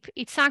shape,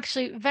 it's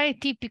actually very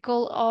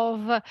typical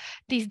of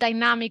this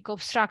dynamic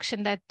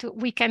obstruction that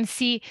we can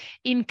see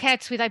in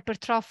cats with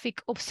hypertrophic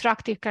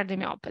obstructive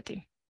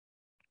cardiomyopathy.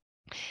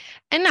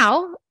 And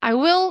now I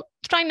will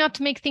try not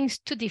to make things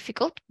too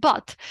difficult,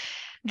 but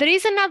there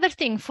is another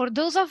thing for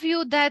those of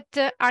you that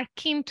are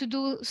keen to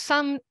do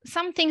some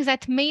things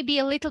that may be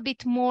a little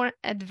bit more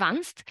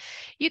advanced.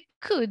 You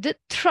could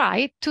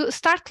try to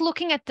start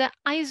looking at the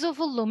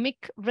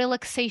isovolumic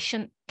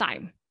relaxation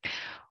time.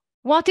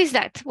 What is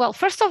that? Well,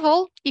 first of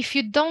all, if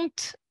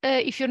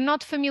you're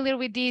not familiar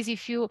with this,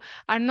 if you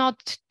are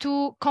not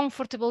too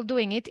comfortable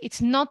doing it,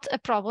 it's not a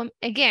problem.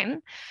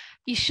 Again,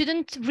 you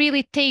shouldn't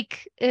really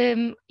take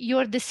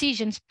your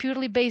decisions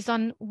purely based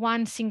on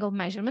one single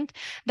measurement.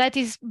 That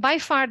is by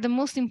far the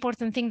most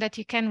important thing that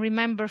you can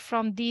remember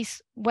from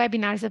these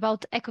webinars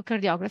about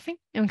echocardiography,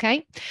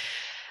 okay?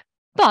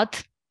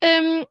 But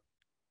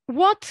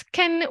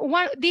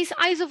this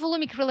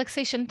isovolumic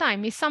relaxation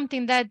time is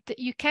something that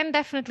you can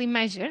definitely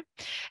measure,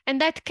 and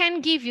that can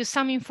give you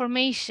some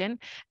information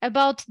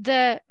about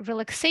the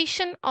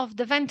relaxation of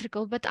the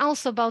ventricle, but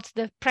also about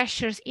the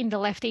pressures in the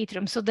left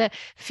atrium, so the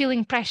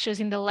filling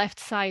pressures in the left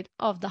side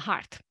of the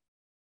heart.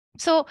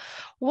 So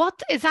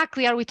what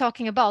exactly are we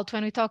talking about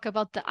when we talk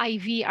about the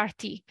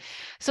IVRT?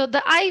 So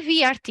the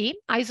IVRT,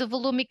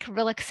 isovolumic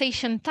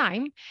relaxation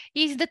time,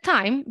 is the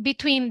time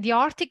between the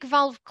aortic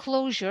valve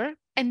closure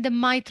and the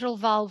mitral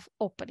valve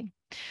opening.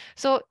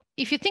 So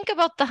if you think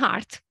about the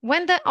heart,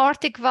 when the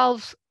aortic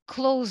valve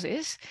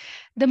closes,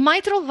 the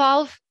mitral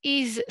valve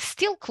is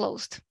still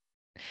closed.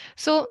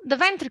 So the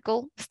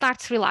ventricle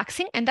starts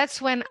relaxing, and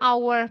that's when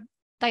our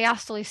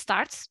diastole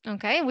starts,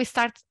 okay? We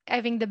start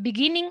having the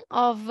beginning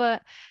of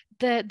the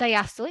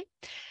diastole.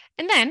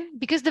 And then,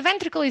 because the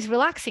ventricle is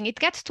relaxing, it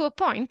gets to a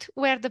point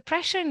where the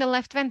pressure in the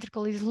left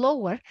ventricle is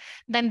lower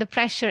than the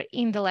pressure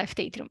in the left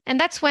atrium. And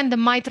that's when the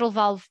mitral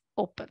valve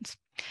opens.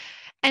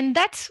 And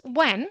that's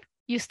when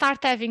you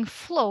start having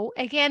flow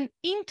again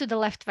into the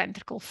left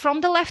ventricle,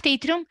 from the left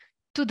atrium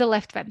to the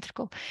left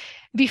ventricle.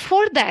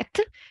 Before that,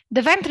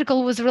 the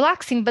ventricle was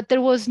relaxing, but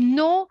there was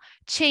no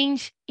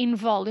change in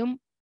volume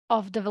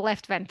of the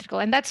left ventricle.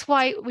 And that's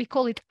why we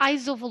call it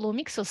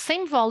isovolumic, so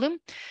same volume,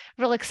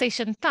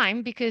 relaxation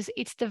time, because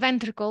it's the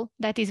ventricle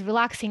that is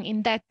relaxing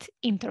in that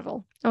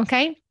interval,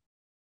 okay?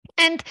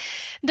 And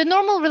the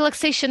normal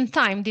relaxation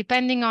time,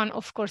 depending on,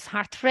 of course,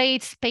 heart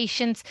rates,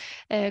 patients,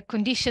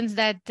 conditions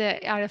that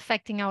are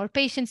affecting our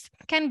patients,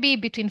 can be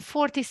between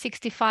 40,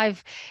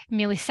 65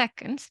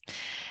 milliseconds.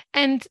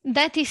 And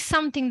that is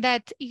something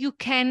that you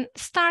can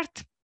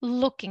start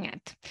looking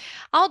at.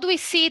 How do we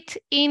see it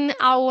in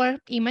our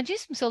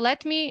images? So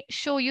let me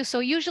show you. So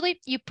usually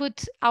you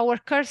put your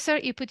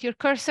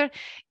cursor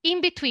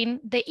in between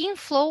the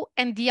inflow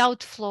and the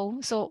outflow.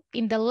 So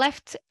in the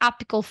left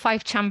apical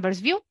 5 chambers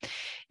view,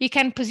 you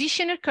can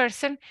position your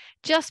cursor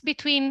just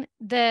between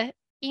the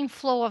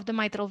inflow of the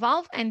mitral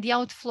valve and the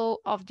outflow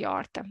of the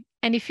aorta.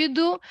 And if you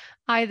do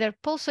either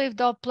pulse wave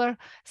Doppler,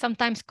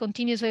 sometimes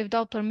continuous wave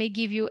Doppler may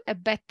give you a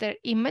better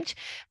image.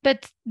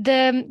 But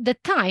the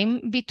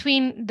time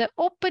between the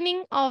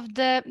opening of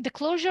the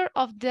closure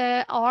of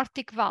the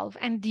aortic valve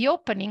and the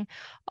opening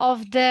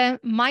of the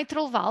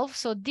mitral valve,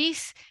 so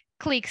these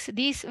clicks,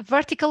 these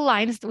vertical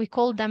lines, we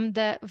call them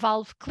the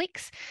valve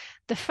clicks.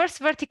 The first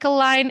vertical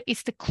line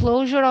is the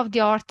closure of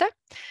the aorta.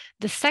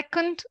 The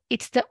second,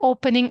 it's the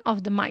opening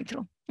of the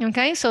mitral.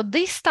 Okay, so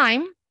this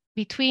time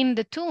between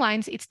the two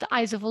lines, it's the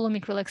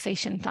isovolumic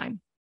relaxation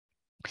time.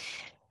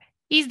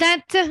 is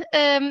that,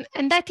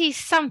 and that is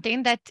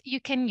something that you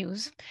can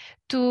use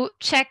to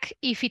check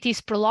if it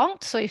is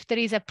prolonged, so if there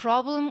is a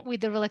problem with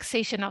the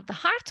relaxation of the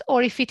heart,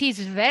 or if it is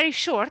very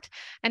short,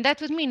 and that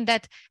would mean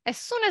that as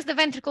soon as the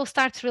ventricle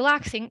starts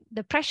relaxing,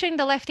 the pressure in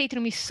the left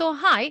atrium is so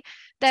high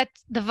that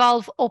the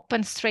valve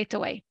opens straight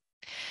away.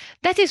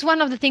 That is one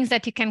of the things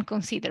that you can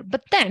consider.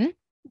 But then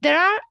there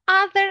are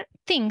other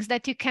things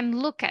that you can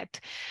look at.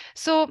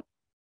 So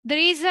there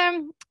is,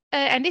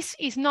 and this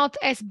is not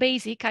as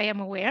basic, I am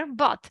aware,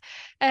 but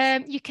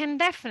you can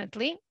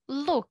definitely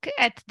look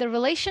at the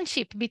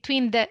relationship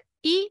between the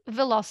E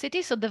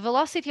velocity, so the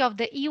velocity of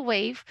the E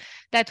wave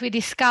that we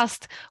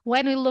discussed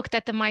when we looked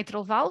at the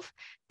mitral valve,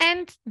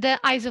 and the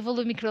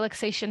isovolumic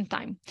relaxation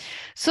time.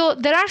 So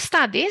there are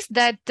studies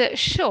that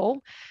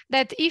show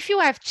that if you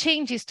have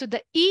changes to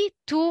the E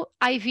to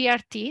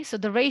IVRT, so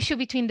the ratio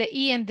between the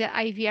E and the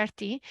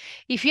IVRT,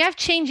 if you have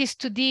changes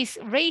to this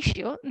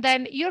ratio,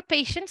 then your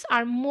patients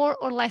are more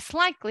or less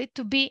likely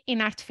to be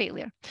in heart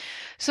failure.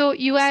 So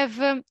you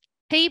have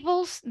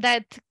tables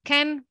that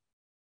can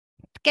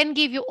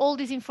give you all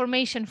this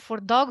information for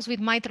dogs with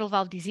mitral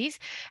valve disease.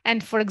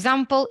 And for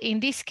example, in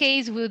this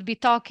case, we would be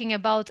talking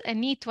about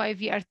an E to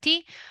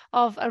IVRT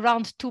of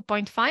around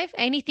 2.5.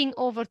 Anything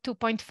over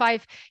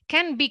 2.5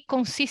 can be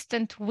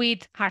consistent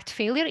with heart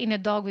failure in a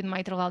dog with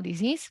mitral valve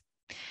disease.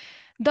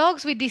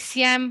 Dogs with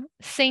DCM,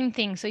 same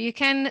thing. So you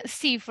can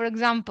see, for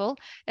example,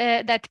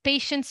 that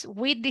patients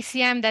with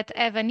DCM that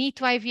have an E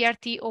to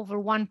IVRT over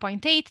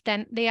 1.8,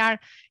 then they are,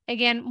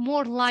 again,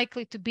 more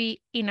likely to be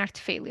in heart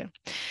failure.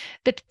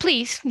 But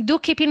please do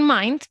keep in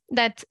mind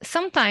that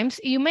sometimes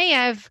you may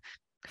have,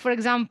 for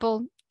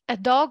example, a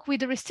dog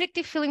with a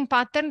restrictive filling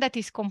pattern that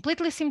is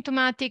completely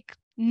symptomatic,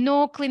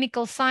 no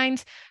clinical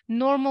signs,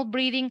 normal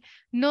breathing,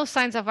 no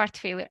signs of heart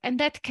failure. And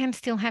that can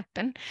still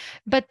happen,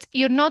 but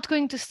you're not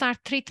going to start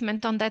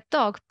treatment on that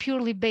dog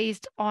purely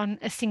based on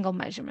a single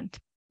measurement,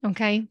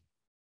 okay?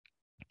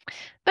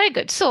 Very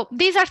good. So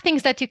these are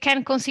things that you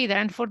can consider.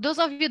 And for those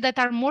of you that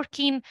are more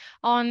keen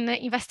on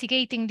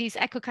investigating these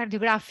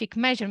echocardiographic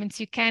measurements,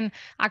 you can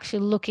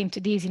actually look into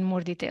these in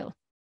more detail.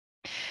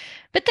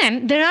 But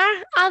then there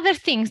are other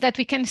things that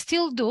we can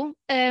still do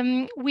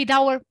with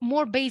our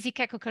more basic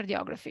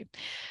echocardiography.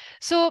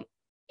 So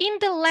in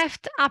the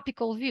left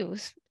apical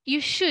views,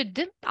 you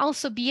should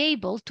also be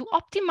able to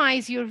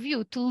optimize your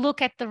view to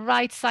look at the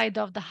right side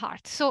of the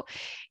heart. So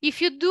if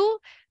you do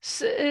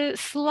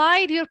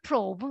slide your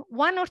probe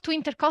 1 or 2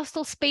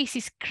 intercostal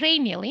spaces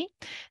cranially,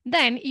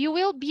 then you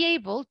will be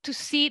able to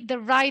see the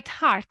right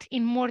heart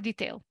in more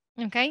detail,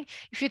 okay?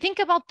 If you think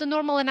about the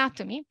normal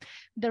anatomy,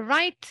 the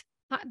right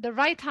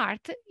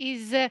heart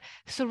is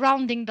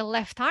surrounding the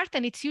left heart,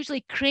 and it's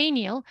usually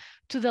cranial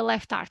to the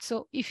left heart.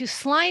 So if you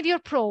slide your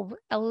probe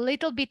a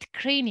little bit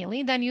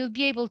cranially, then you'll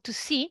be able to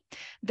see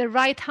the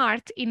right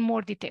heart in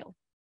more detail.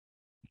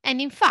 And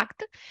in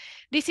fact,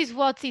 this is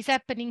what is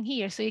happening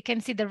here. So you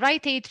can see the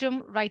right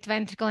atrium, right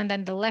ventricle, and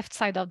then the left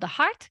side of the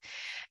heart.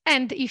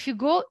 And if you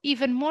go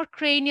even more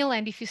cranial,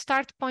 and if you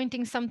start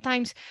pointing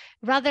sometimes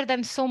rather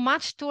than so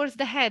much towards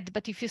the head,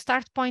 but if you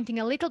start pointing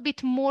a little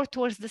bit more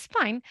towards the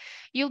spine,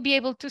 you'll be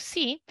able to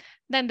see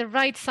then the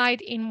right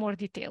side in more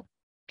detail.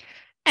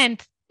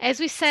 And as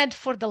we said,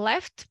 for the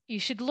left,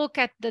 you should look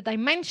at the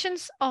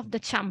dimensions of the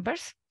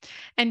chambers.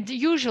 And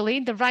usually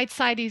the right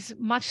side is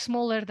much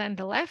smaller than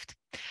the left.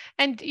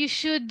 And you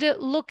should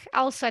look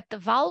also at the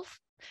valve.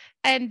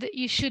 And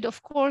you should,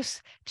 of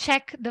course,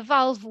 check the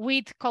valve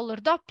with color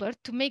Doppler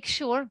to make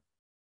sure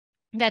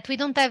that we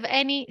don't have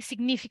any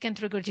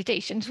significant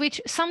regurgitations, which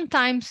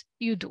sometimes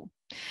you do.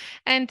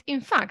 And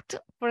in fact,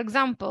 for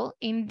example,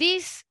 in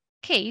this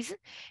case,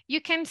 you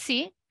can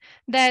see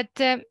that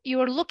you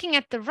are looking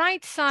at the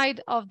right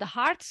side of the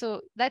heart.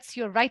 So that's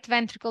your right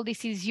ventricle.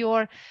 This is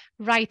your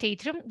right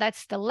atrium.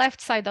 That's the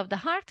left side of the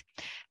heart.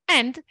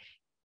 And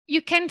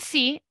you can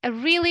see a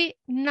really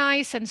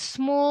nice and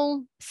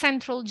small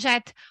central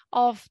jet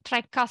of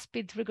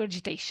tricuspid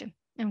regurgitation,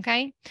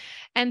 okay?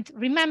 And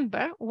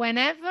remember,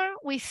 whenever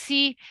we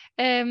see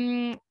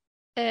an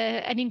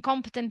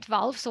incompetent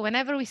valve, so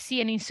whenever we see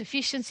an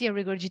insufficiency or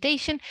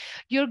regurgitation,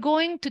 you're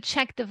going to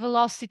check the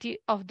velocity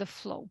of the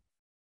flow.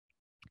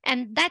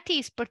 And that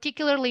is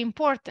particularly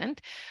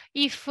important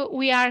if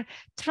we are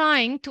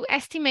trying to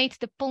estimate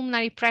the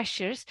pulmonary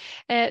pressures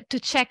to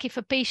check if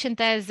a patient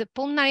has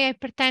pulmonary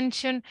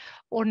hypertension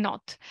or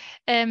not.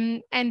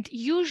 And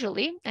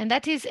usually, and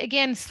that is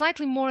again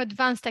slightly more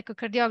advanced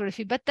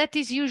echocardiography, but that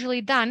is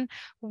usually done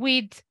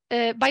with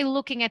by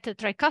looking at the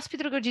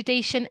tricuspid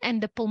regurgitation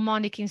and the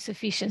pulmonic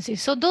insufficiency.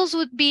 So those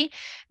would be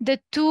the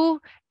two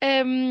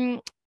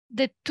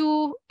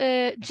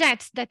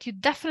jets that you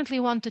definitely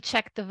want to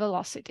check the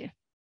velocity.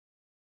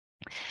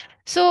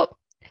 So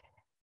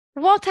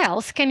What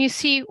else can you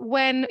see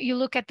when you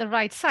look at the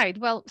right side?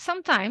 Well,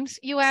 sometimes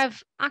you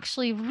have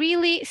actually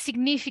really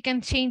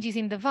significant changes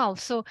in the valve.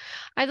 So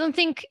I don't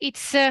think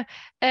it's,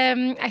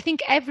 I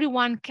think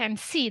everyone can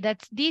see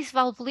that these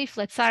valve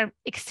leaflets are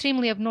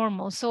extremely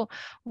abnormal. So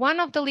one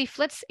of the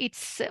leaflets,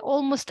 it's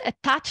almost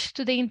attached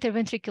to the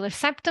interventricular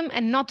septum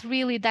and not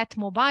really that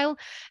mobile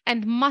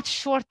and much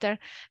shorter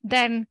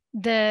than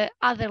the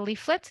other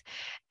leaflet.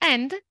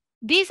 And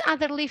this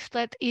other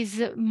leaflet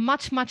is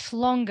much, much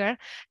longer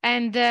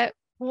and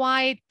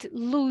quite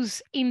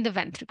loose in the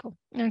ventricle,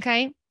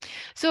 okay?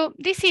 So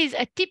this is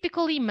a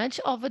typical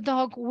image of a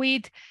dog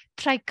with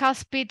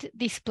tricuspid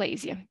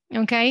dysplasia,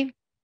 okay?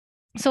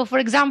 So for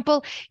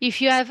example,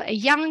 if you have a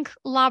young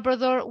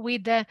Labrador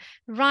with the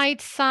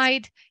right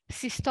side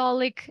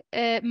systolic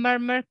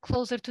murmur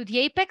closer to the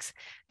apex,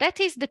 that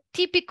is the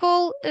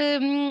typical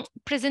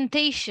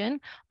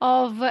presentation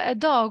of a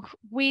dog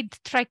with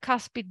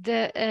tricuspid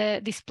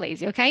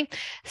dysplasia, okay?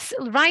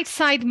 Right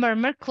side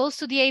murmur close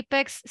to the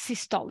apex,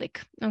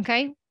 systolic,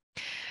 okay?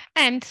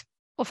 And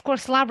of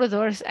course,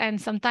 Labradors and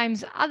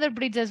sometimes other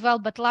breeds as well,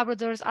 but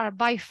Labradors are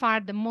by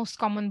far the most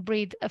common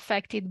breed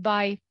affected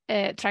by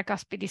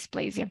tricuspid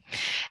dysplasia.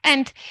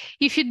 And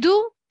if you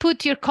do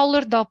put your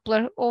color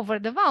Doppler over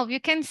the valve,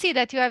 you can see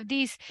that you have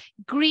this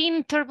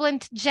green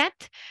turbulent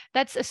jet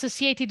that's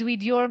associated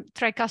with your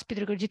tricuspid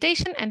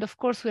regurgitation. And of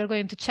course, we are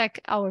going to check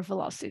our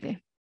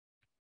velocity.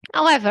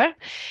 However,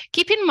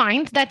 keep in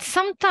mind that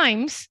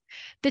sometimes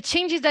the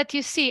changes that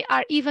you see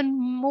are even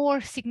more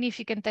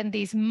significant than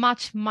these,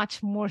 much,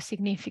 much more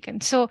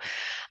significant. So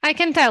I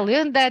can tell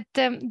you that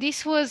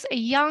this was a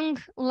young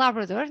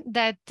Labrador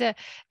that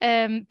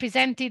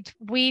presented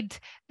with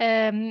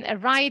a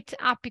right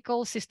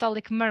apical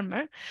systolic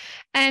murmur.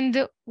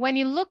 And when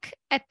you look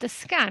at the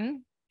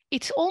scan,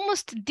 it's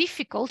almost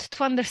difficult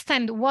to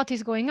understand what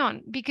is going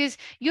on because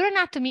your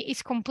anatomy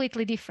is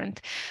completely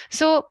different.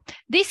 So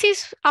this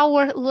is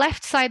our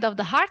left side of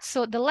the heart.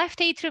 So the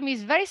left atrium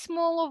is very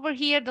small over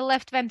here. The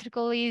left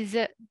ventricle is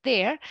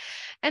there.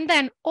 And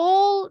then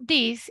all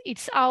this,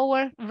 it's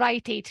our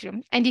right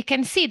atrium. And you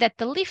can see that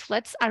the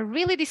leaflets are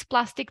really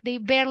dysplastic. They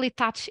barely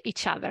touch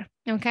each other,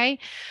 okay?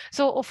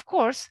 So of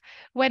course,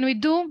 when we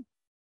do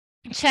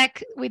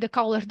check with the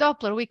color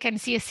Doppler, we can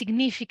see a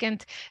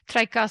significant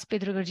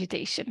tricuspid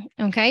regurgitation,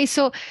 okay?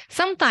 So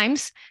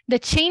sometimes the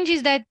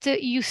changes that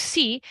you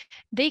see,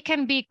 they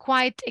can be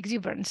quite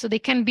exuberant. So they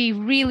can be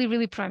really,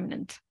 really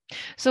prominent.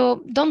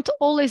 So don't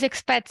always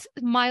expect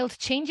mild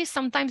changes.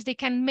 Sometimes they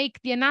can make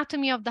the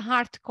anatomy of the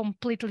heart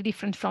completely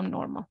different from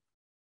normal.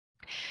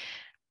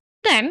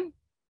 Then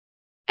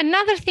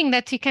another thing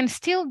that you can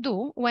still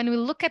do when we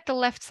look at the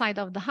left side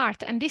of the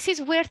heart, and this is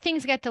where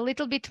things get a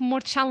little bit more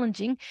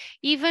challenging,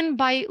 even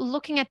by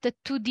looking at the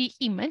 2D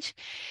image,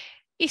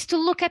 is to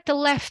look at the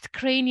left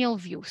cranial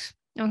views.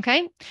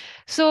 Okay,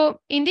 so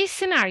in this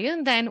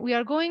scenario, then we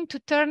are going to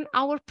turn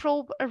our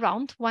probe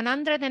around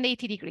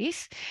 180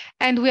 degrees,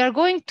 and we are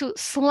going to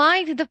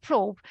slide the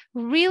probe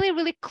really,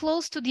 really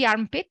close to the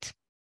armpit.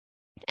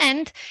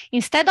 And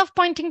instead of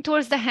pointing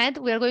towards the head,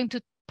 we are going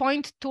to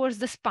point towards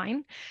the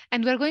spine,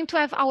 and we're going to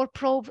have our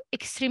probe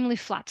extremely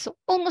flat, so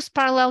almost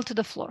parallel to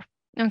the floor,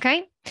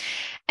 okay?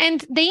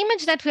 And the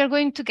image that we are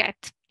going to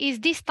get is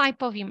this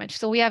type of image.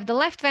 So we have the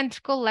left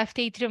ventricle, left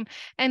atrium,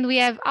 and we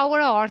have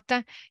our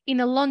aorta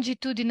in a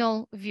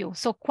longitudinal view,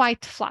 so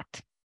quite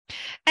flat.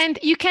 And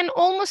you can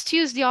almost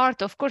use the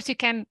aorta. Of course, you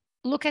can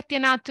look at the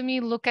anatomy,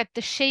 look at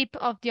the shape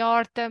of the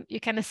aorta. You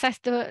can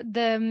assess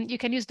you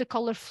can use the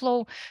color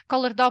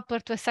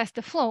Doppler to assess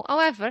the flow.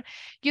 However,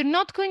 you're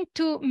not going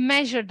to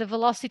measure the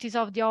velocities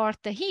of the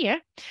aorta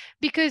here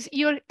because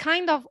you're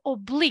kind of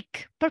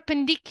oblique,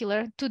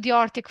 perpendicular to the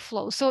aortic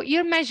flow. So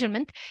your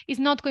measurement is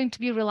not going to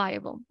be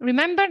reliable.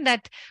 Remember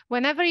that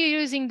whenever you're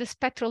using the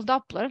spectral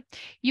Doppler,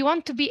 you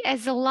want to be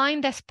as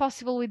aligned as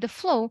possible with the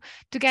flow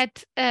to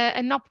get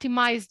an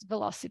optimized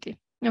velocity,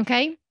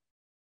 okay?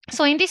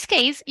 So in this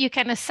case, you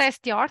can assess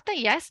the aorta,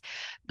 yes,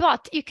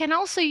 but you can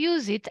also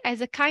use it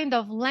as a kind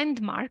of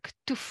landmark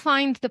to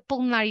find the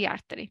pulmonary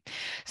artery.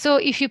 So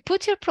if you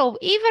put your probe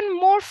even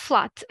more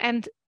flat,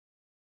 and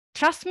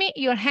trust me,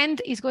 your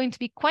hand is going to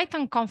be quite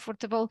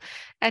uncomfortable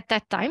at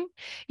that time.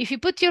 If you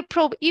put your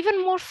probe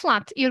even more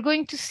flat, you're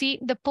going to see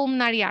the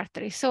pulmonary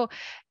artery. So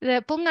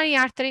the pulmonary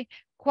artery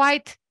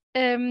quite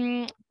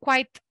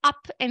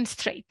up and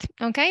straight,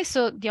 okay?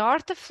 So the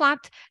aorta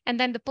flat, and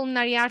then the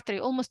pulmonary artery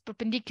almost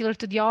perpendicular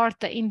to the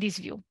aorta in this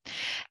view.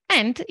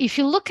 And if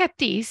you look at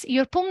this,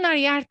 your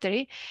pulmonary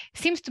artery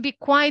seems to be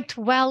quite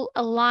well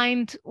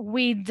aligned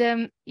with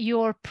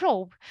your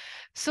probe.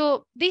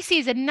 So this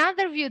is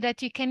another view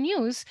that you can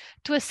use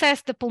to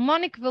assess the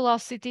pulmonic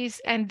velocities.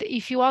 And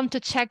if you want to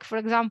check, for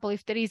example,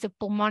 if there is a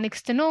pulmonic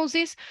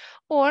stenosis,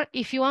 or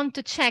if you want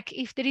to check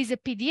if there is a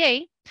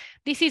PDA,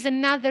 this is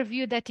another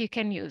view that you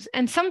can use.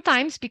 And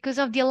sometimes, because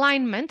of the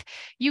alignment,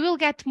 you will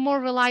get more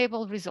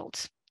reliable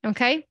results,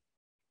 okay?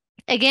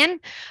 Again,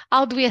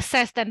 how do we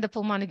assess then the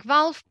pulmonic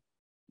valve?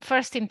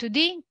 First in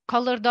 2D,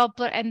 color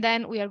Doppler, and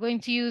then we are going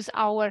to use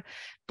our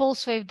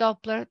pulse wave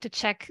Doppler to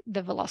check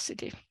the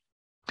velocity.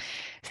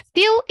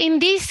 Still, in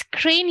these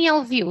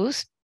cranial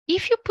views,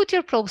 if you put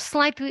your probe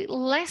slightly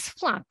less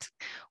flat,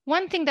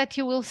 one thing that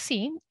you will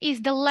see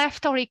is the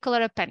left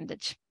auricular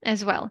appendage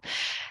as well.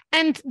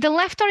 And the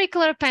left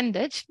auricular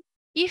appendage,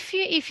 if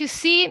you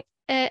see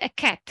a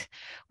cat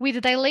with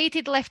a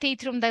dilated left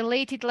atrium,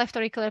 dilated left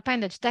auricular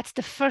appendage, that's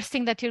the first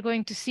thing that you're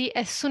going to see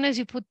as soon as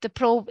you put the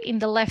probe in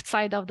the left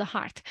side of the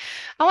heart.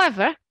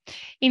 However,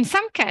 in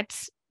some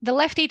cats, the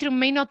left atrium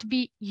may not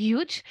be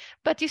huge,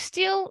 but you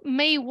still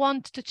may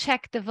want to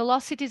check the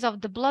velocities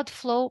of the blood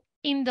flow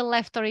in the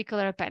left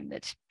auricular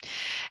appendage.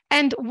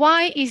 And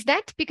why is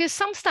that? Because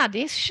some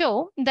studies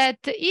show that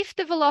if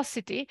the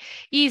velocity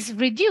is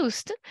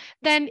reduced,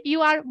 then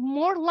you are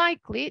more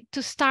likely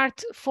to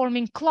start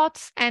forming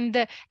clots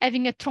and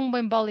having a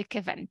thromboembolic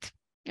event.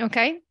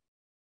 Okay?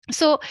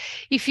 So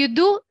if you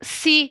do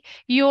see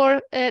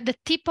the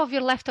tip of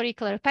your left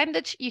auricular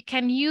appendage, you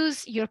can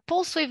use your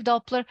pulse wave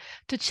Doppler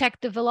to check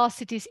the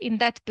velocities in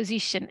that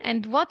position.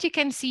 And what you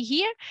can see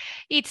here,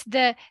 it's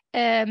the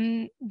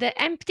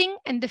emptying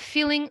and the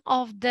filling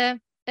of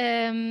the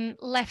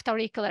left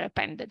auricular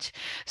appendage.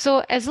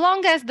 So as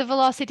long as the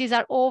velocities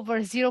are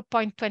over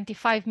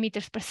 0.25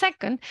 meters per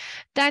second,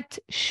 that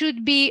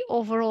should be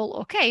overall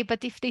okay.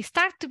 But if they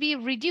start to be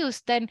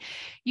reduced, then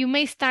you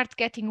may start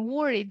getting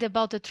worried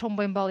about a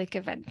thromboembolic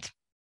event.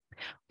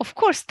 Of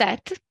course,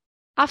 that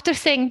after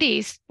saying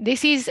this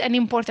is an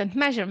important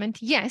measurement,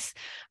 yes,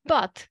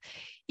 but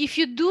if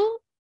you do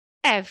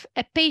have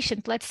a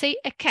patient, let's say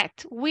a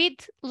cat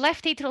with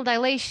left atrial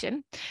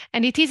dilation,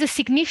 and it is a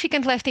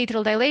significant left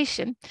atrial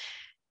dilation,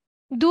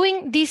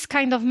 doing this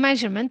kind of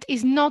measurement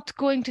is not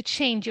going to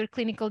change your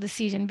clinical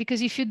decision,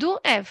 because if you do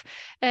have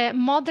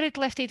moderate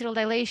left atrial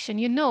dilation,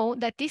 you know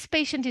that this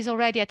patient is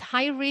already at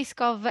high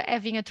risk of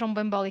having a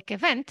thromboembolic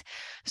event.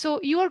 So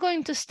you are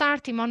going to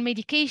start him on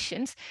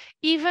medications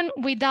even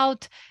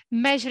without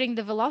measuring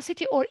the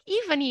velocity, or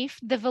even if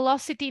the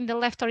velocity in the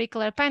left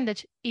auricular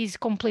appendage is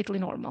completely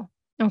normal.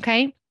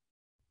 Okay,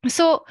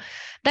 so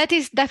that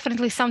is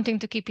definitely something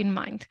to keep in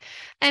mind.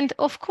 And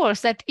of course,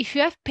 that if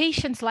you have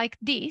patients like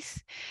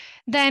this,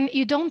 then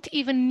you don't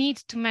even need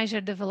to measure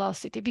the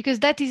velocity, because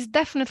that is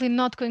definitely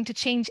not going to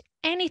change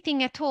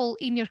anything at all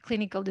in your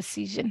clinical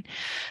decision.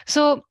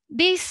 So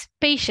these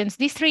patients,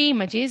 these three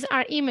images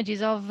are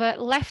images of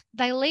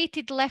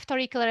dilated left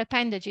auricular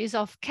appendages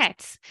of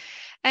cats.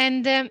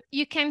 And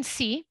you can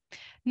see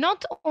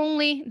not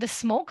only the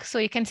smoke, so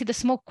you can see the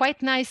smoke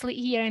quite nicely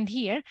here and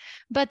here,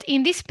 but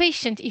in this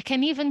patient, you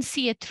can even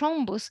see a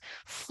thrombus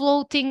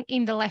floating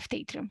in the left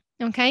atrium,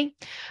 okay?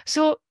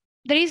 So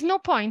there is no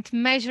point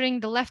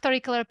measuring the left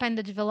auricular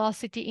appendage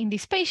velocity in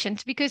this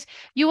patient, because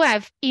you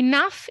have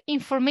enough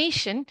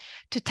information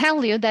to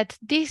tell you that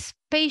this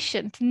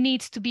patient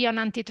needs to be on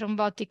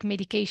antithrombotic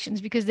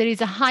medications, because there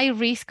is a high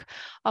risk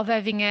of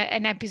having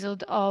an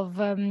episode of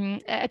a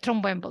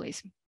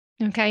thromboembolism,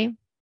 okay?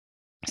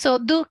 So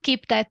do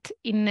keep that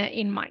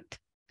in mind.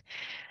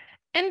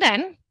 And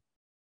then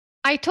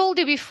I told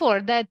you before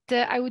that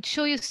I would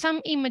show you some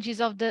images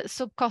of the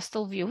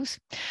subcostal views.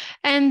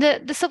 And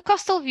the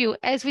subcostal view,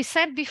 as we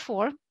said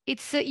before,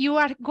 it's you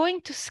are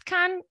going to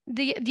scan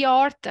the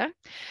aorta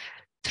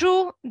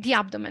through the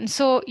abdomen.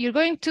 So you're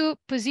going to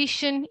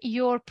position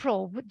your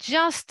probe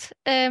just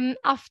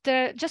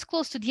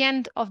close to the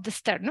end of the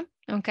sternum,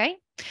 okay?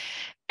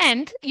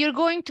 And you're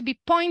going to be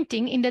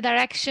pointing in the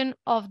direction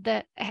of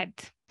the head.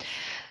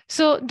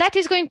 So that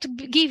is going to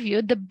give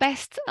you the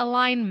best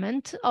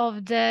alignment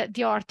of the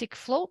aortic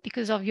flow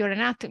because of your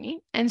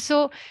anatomy. And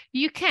so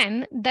you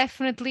can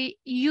definitely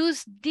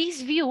use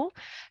this view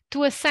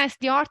to assess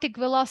the aortic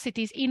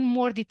velocities in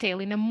more detail,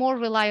 in a more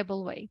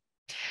reliable way.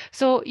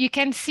 So you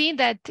can see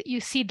that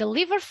you see the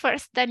liver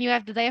first, then you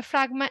have the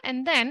diaphragm,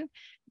 and then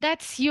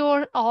that's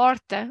your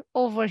aorta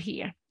over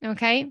here,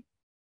 okay?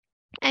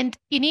 And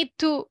you need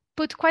to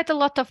put quite a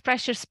lot of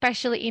pressure,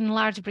 especially in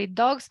large breed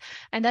dogs,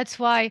 and that's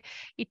why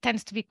it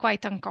tends to be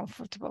quite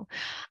uncomfortable.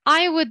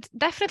 I would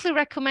definitely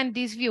recommend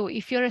this view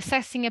if you're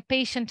assessing a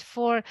patient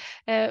for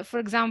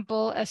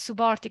example, a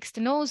subaortic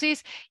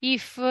stenosis.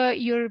 If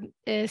you're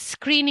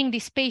screening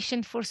this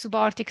patient for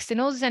subaortic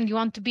stenosis and you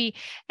want to be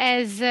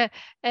as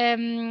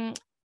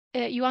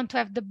you want to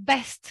have the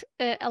best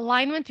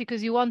alignment,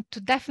 because you want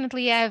to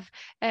definitely have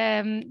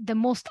the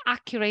most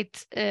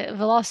accurate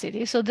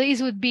velocity. So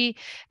this would be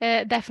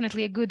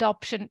definitely a good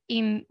option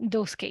in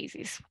those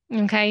cases,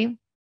 okay?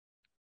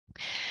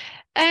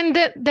 And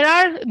there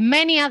are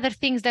many other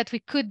things that we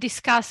could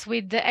discuss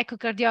with the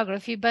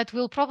echocardiography, but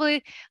we'll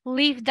probably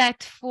leave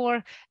that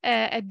for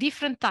a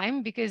different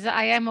time, because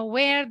I am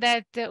aware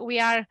that we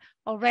are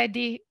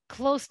already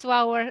close to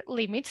our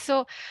limit.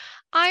 So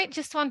I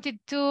just wanted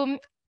to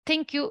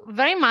thank you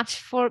very much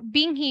for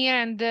being here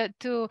and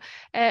to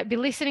be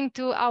listening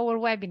to our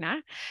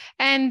webinar,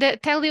 and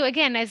tell you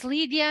again, as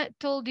Lydia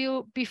told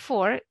you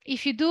before,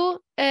 if you do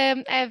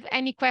have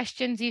any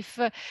questions, if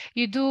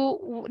you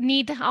do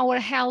need our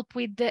help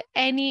with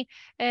any,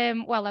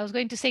 well, I was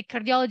going to say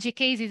cardiology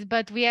cases,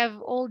 but we have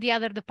all the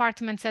other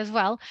departments as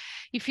well.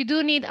 If you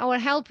do need our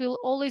help, we'll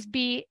always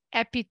be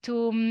happy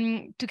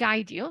to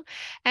guide you.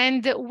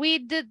 And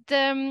with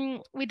the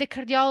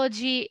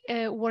cardiology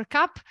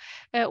workup,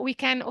 we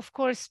can, of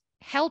course,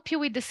 help you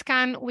with the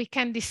scan. We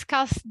can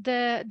discuss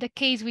the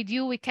case with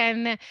you. We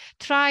can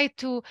try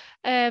to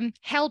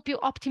help you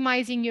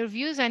optimizing your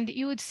views, and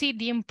you would see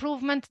the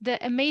improvement,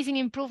 the amazing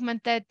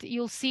improvement that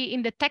you'll see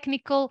in the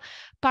technical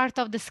part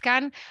of the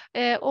scan.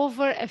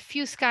 Over a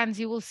few scans,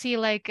 you will see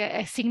like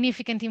a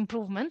significant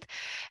improvement.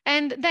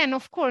 And then,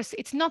 of course,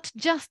 it's not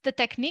just the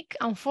technique.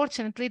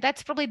 Unfortunately,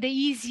 that's probably the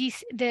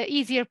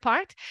easier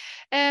part.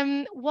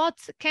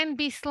 What can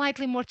be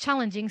slightly more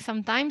challenging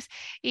sometimes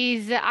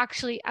is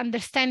actually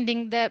understanding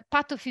the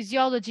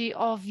pathophysiology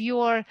of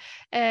your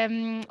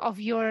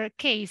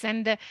case,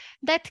 and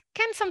that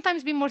can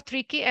sometimes be more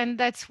tricky, and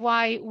that's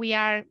why we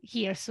are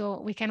here.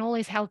 So we can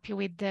always help you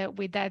with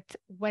that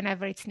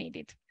whenever it's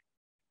needed.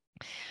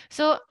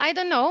 So I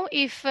don't know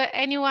if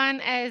anyone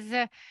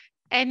has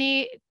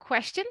any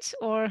questions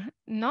or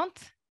not.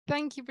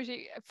 Thank you,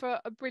 Brigitte, for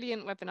a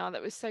brilliant webinar.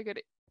 That was so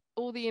good.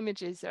 All the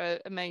images are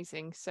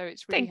amazing, so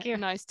it's really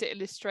nice to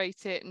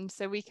illustrate it, and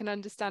so we can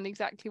understand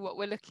exactly what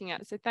we're looking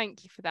at. So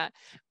thank you for that.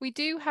 We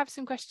do have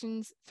some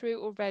questions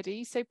through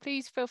already, so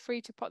please feel free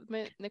to pop them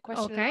in the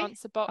question and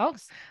answer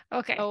box.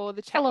 Okay. Or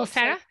the chat Hello, box.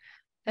 Sarah.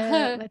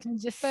 Let me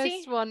just see.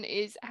 First one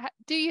is,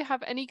 do you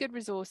have any good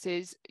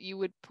resources you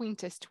would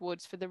point us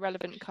towards for the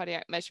relevant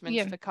cardiac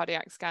measurements for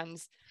cardiac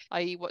scans,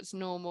 i.e. what's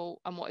normal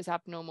and what is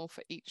abnormal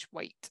for each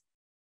weight?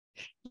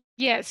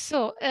 Yes,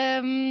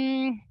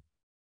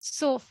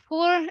 so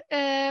for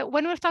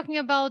when we're talking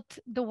about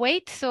the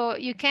weight, so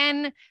you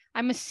can,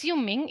 I'm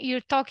assuming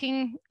you're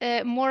talking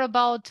more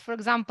about, for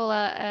example,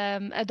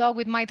 a dog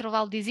with mitral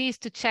valve disease,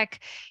 to check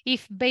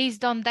if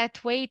based on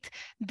that weight,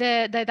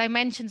 the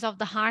dimensions of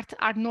the heart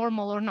are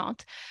normal or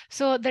not.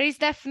 So there is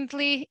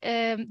definitely,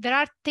 there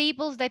are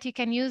tables that you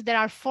can use. There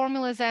are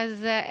formulas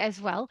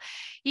as well.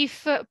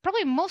 If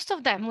probably most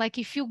of them, like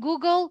if you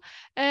Google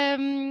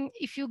allometric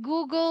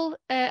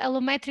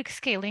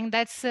scaling,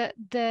 that's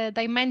the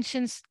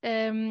dimensions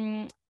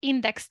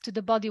indexed to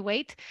the body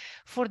weight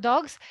for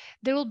dogs,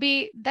 there will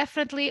be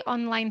definitely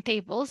online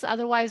tables.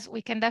 Otherwise,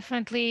 we can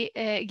definitely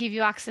give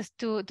you access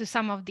to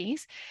some of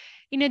these.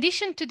 In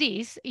addition to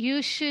these,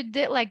 you should,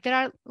 like, there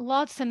are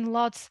lots and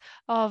lots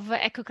of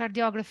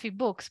echocardiography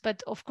books,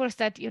 but of course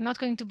that you're not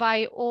going to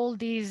buy all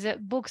these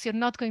books. You're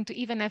not going to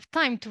even have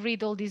time to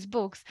read all these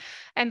books.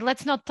 And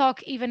let's not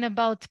talk even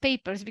about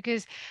papers,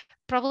 because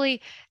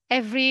probably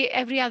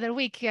every other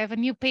week you have a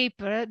new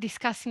paper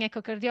discussing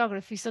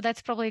echocardiography. So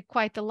that's probably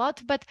quite a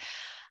lot. But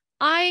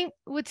I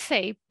would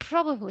say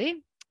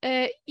probably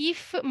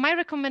if my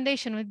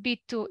recommendation would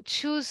be to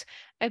choose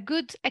a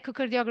good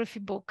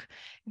echocardiography book,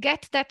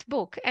 get that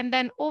book, and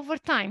then over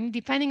time,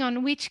 depending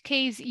on which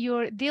case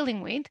you're dealing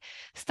with,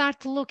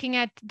 start looking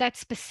at that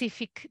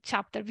specific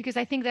chapter, because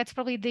I think that's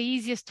probably the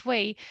easiest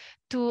way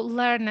to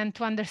learn and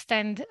to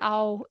understand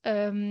how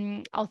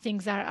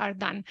things are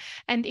done.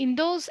 And in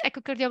those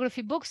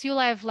echocardiography books, you'll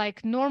have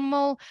like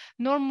normal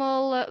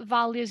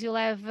values. You'll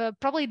have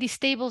probably these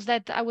tables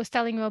that I was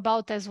telling you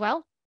about as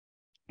well.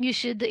 You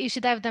should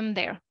have them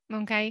there.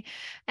 Okay.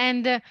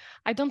 And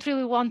I don't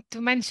really want to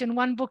mention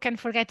one book and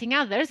forgetting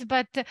others,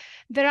 but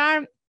there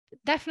are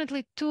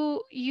definitely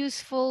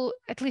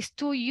at least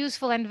two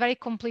useful and very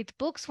complete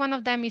books. One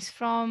of them is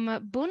from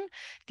Boone,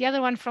 the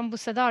other one from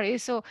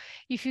Busadori. So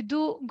if you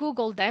do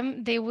Google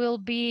them, they will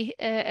be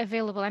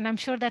available. And I'm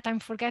sure that I'm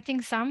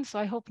forgetting some, so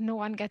I hope no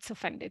one gets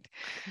offended.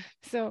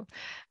 So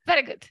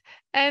very good.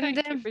 And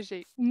thank you,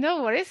 Brigitte.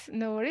 No worries.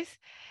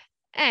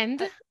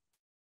 And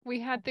we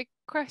had the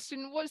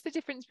question, what's the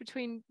difference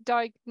between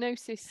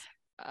diagnosis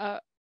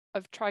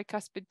of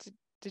tricuspid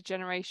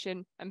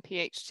degeneration and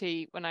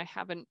PHT when I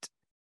haven't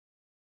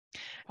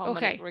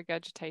pulmonary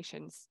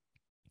regurgitations?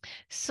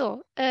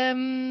 So,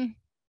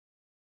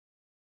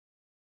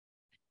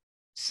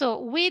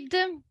 so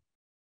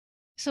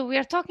we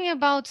are talking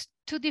about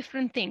two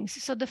different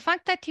things. So the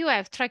fact that you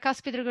have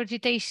tricuspid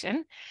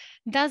regurgitation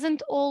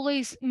doesn't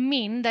always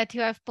mean that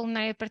you have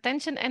pulmonary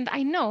hypertension. And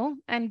I know,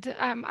 and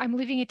I'm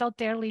leaving it out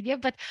there, Lydia,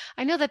 but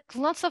I know that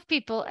lots of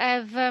people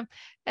have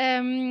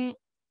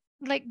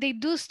like they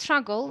do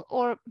struggle,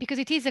 or because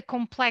it is a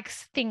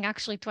complex thing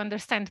actually to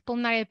understand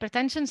pulmonary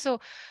hypertension.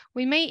 So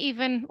we may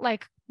even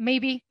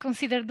maybe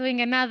consider doing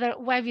another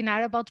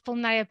webinar about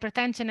pulmonary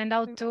hypertension and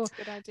how to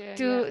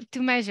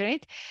measure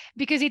it,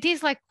 because it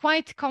is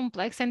quite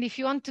complex. And if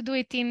you want to do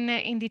it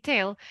in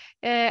detail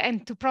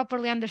and to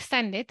properly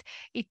understand it,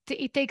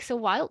 it takes a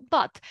while.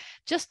 But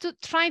just to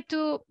try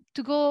to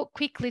go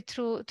quickly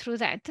through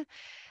that,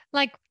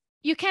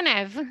 you can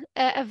have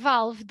a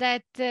valve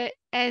that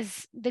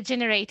has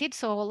degenerated,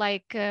 so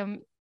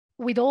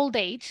with old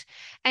age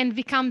and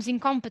becomes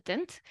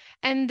incompetent.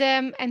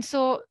 And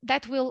so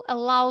that will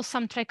allow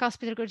some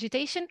tricuspid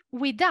regurgitation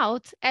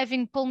without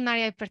having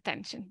pulmonary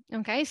hypertension.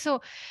 Okay,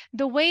 so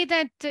the way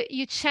that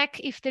you check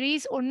if there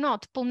is or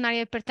not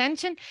pulmonary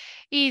hypertension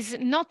is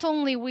not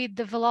only with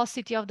the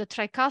velocity of the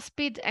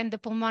tricuspid and the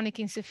pulmonic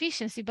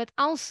insufficiency, but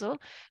also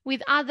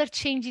with other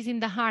changes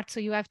in the heart. So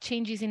you have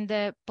changes in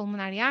the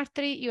pulmonary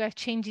artery, you have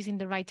changes in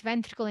the right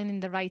ventricle and in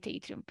the right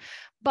atrium.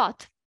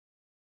 But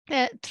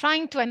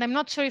trying to, and I'm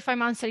not sure if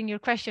I'm answering your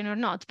question or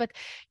not, but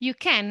you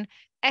can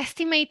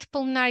estimate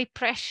pulmonary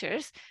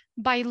pressures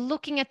by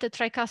looking at the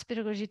tricuspid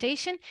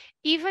regurgitation,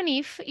 even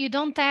if you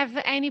don't have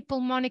any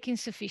pulmonic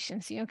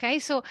insufficiency, okay?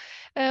 So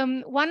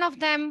one of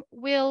them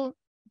will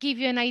give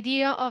you an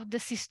idea of the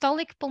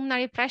systolic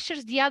pulmonary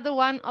pressures, the other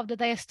one of the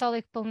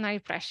diastolic pulmonary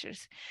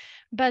pressures.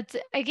 But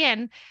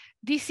again,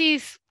 this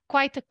is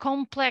quite a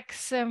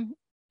complex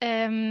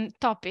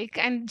topic.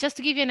 And just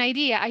to give you an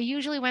idea, I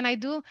usually, when I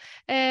do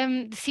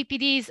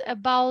CPDs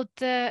about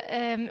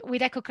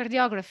with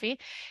echocardiography,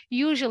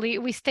 usually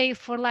we stay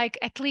for like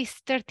at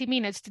least 30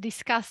 minutes to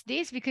discuss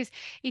this, because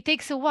it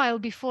takes a while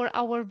before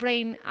our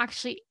brain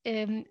actually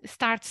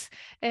starts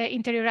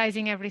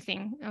interiorizing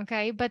everything.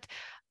 Okay, but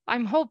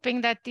I'm hoping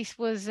that this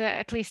was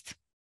at least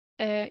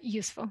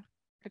useful.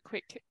 A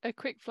quick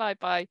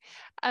flyby.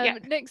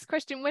 Next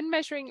question: when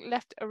measuring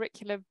left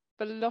auricular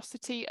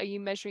velocity, are you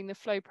measuring the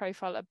flow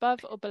profile above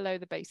or below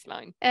the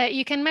baseline?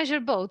 You can measure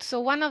both. So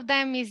one of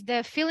them is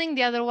the filling,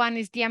 the other one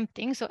is the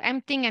emptying. So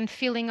emptying and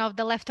filling of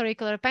the left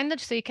auricular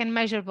appendage. So you can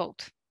measure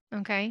both.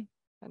 Okay.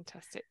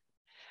 Fantastic.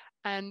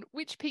 And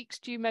which peaks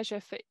do you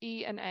measure for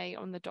E and A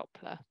on the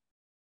Doppler?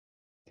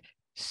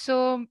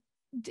 So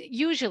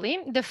usually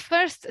the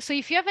first, so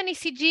if you have an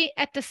ECG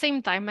at the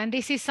same time, and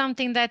this is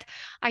something that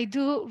I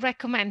do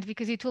recommend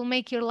because it will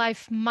make your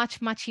life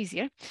much, much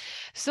easier.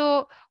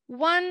 So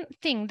one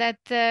thing that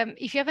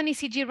if you have an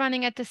ECG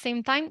running at the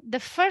same time, the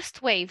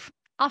first wave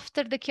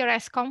after the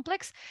QRS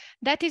complex,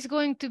 that is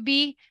going to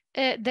be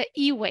the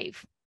E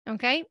wave,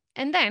 okay?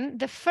 And then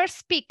the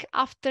first peak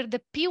after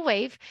the P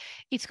wave,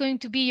 it's going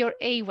to be your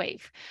A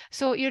wave.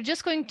 So you're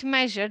just going to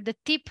measure the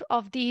tip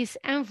of these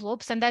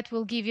envelopes, and that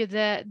will give you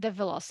the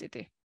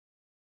velocity.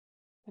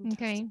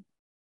 Fantastic. Okay.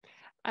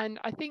 And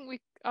I think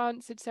we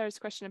answered Sarah's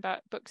question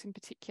about books in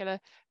particular,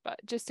 but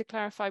just to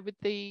clarify, with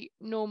the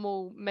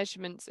normal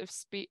measurements of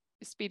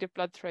speed of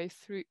blood flow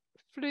through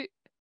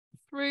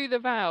the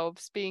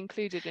valves be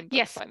included in books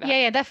yes. like that?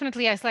 Yeah,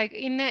 definitely yes. Like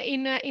in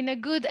a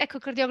good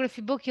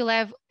echocardiography book, you'll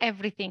have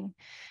everything.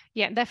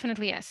 Yeah,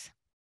 definitely yes.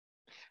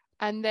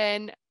 And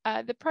then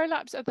the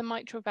prolapse of the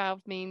mitral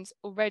valve means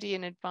already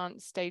an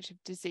advanced stage of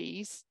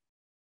disease,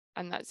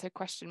 and that's a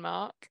question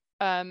mark.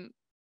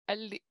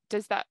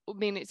 Does that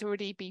mean it's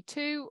already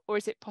B2, or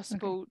is it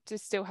possible to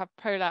still have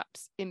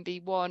prolapse in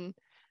B1?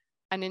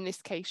 And in this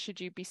case,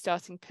 should you be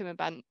starting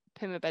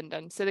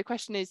pimobendan? So the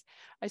question is,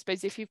 I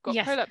suppose, if you've got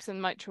prolapse in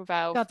the mitral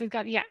valve. Got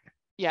it. Yeah.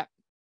 Yeah.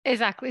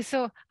 Exactly.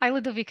 So, hi,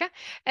 Ludovica.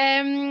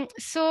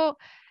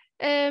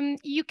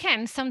 You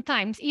can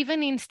sometimes,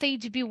 even in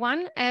stage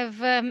B1,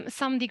 have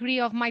some degree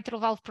of mitral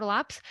valve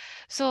prolapse.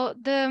 So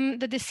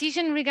the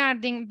decision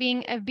regarding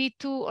being a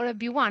B2 or a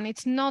B1,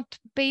 it's not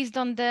based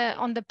on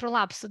the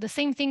prolapse. So the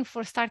same thing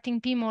for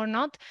starting PIMO or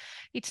not.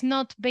 It's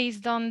not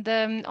based on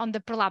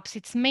the prolapse.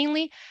 It's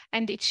mainly,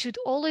 and it should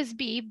always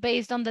be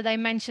based on the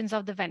dimensions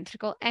of the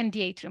ventricle and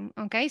the atrium.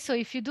 Okay. So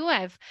if you do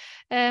have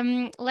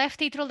left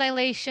atrial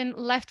dilation,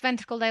 left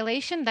ventricle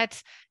dilation,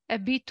 that's a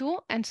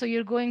B2, and so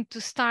you're going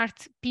to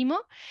start PIMO.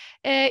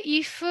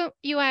 If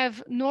you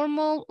have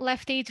normal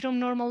left atrium,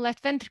 normal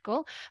left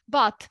ventricle,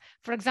 but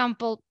for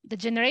example, the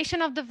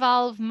generation of the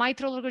valve,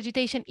 mitral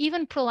regurgitation,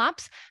 even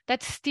prolapse,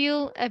 that's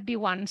still a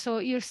B1. So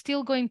you're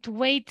still going to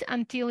wait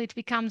until it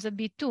becomes a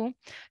B2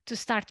 to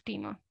start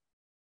PIMO.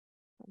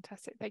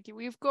 Fantastic, thank you.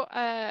 We've got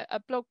a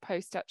blog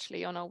post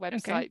actually on our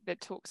website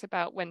that talks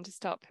about when to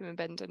start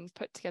pimobendan,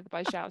 put together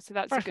by Zhao. So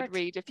that's a good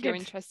read if you're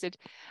interested.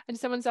 And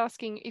someone's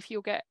asking if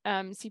you'll get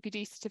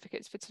CPD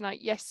certificates for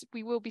tonight. Yes,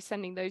 we will be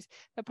sending those.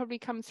 They'll probably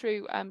come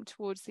through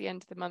towards the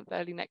end of the month,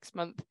 early next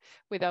month.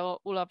 With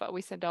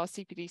we send our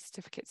CPD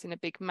certificates in a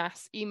big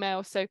mass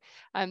email. So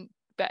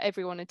but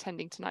everyone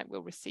attending tonight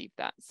will receive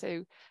that.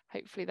 So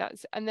hopefully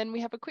that's. And then we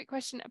have a quick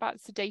question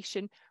about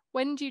sedation.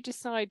 When do you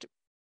decide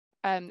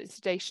that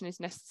sedation is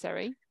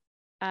necessary,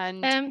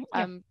 and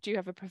do you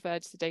have a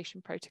preferred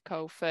sedation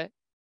protocol for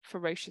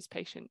ferocious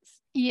patients?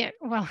 Yeah,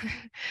 well,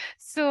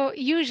 so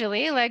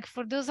usually, like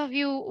for those of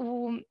you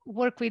who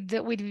work with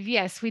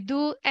VVS, we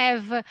do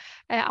have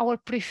our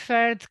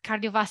preferred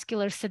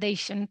cardiovascular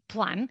sedation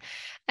plan,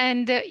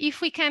 and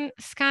if we can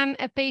scan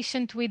a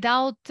patient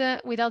without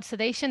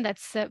sedation,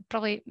 that's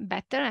probably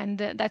better, and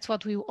that's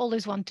what we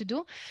always want to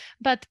do.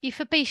 But if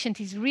a patient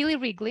is really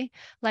wriggly,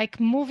 like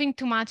moving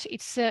too much,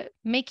 it's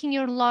making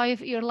your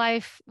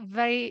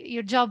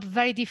job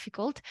very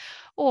difficult,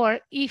 or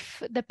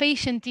if the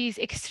patient is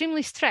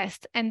extremely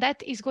stressed and that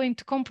is going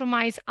to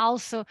compromise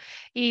also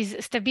his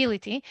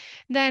stability,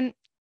 then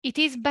it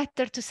is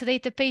better to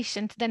sedate the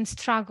patient than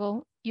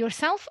struggle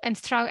yourself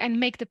and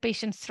make the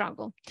patient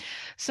struggle.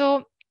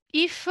 So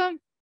if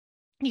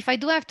I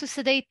do have to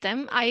sedate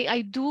them,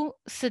 I do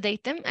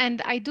sedate them,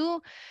 and I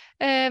do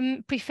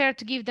prefer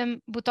to give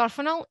them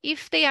butorphanol.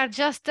 If they are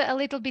just a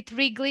little bit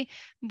wriggly,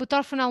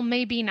 butorphanol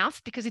may be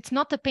enough because it's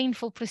not a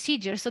painful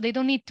procedure, so they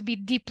don't need to be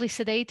deeply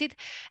sedated.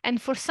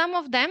 And for some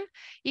of them,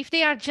 if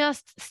they are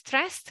just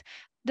stressed,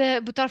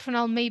 the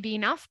butorphanol may be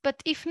enough,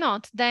 but if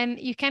not, then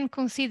you can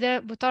consider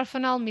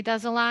butorphanol,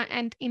 midazolam,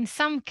 and in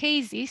some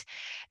cases,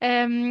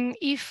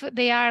 if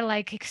they are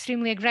like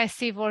extremely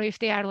aggressive, or if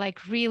they are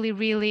like really,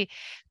 really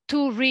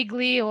too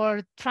wriggly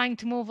or trying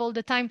to move all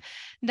the time,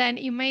 then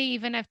you may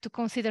even have to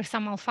consider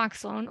some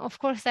alfaxolone. Of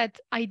course, that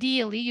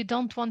ideally you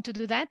don't want to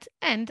do that.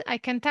 And I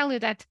can tell you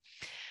that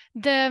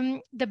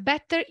the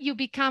better you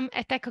become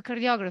at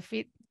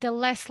echocardiography, the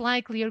less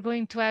likely you're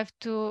going to have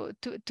to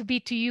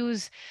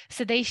use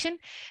sedation,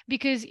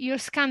 because your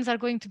scans are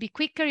going to be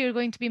quicker. You're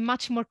going to be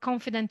much more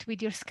confident with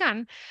your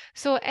scan.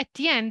 So at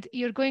the end,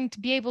 you're going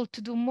to be able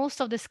to do most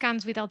of the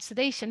scans without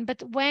sedation.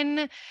 But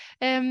when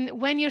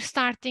you're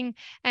starting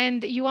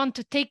and you want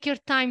to take your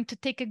time to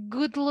take a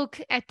good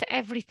look at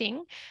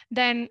everything,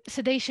 then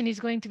sedation is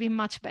going to be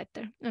much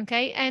better.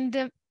 Okay.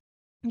 And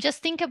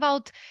just think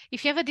about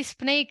if you have a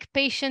dyspneic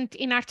patient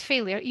in heart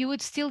failure, you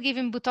would still give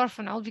him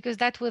butorphanol because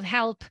that would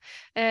help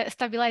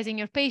stabilizing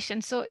your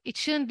patient. So it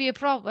shouldn't be a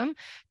problem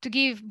to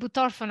give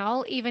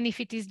butorphanol, even if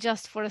it is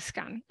just for a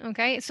scan.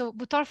 Okay, so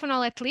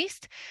butorphanol at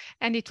least,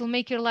 and it will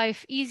make your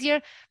life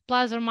easier,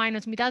 plus or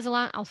minus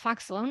midazolam,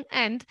 alfaxolone.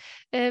 And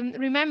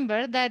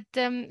remember that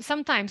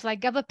sometimes like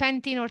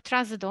gabapentin or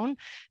trazodone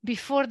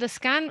before the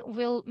scan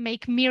will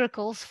make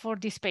miracles for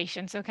these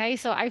patients. Okay,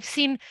 so I've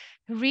seen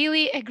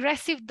really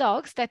aggressive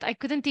dogs that I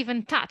couldn't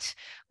even touch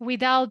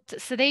without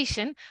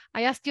sedation.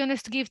 I asked the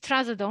owners to give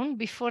trazodone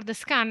before the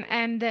scan,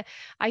 and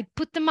I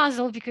put the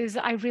muzzle because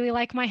I really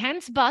like my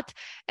hands, but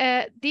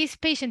this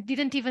patient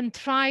didn't even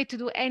try to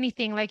do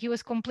anything. Like he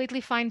was completely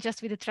fine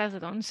just with the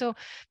trazodone. So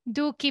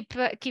do keep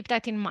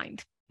that in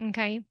mind.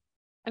 Okay.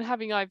 And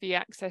having IV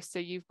access, so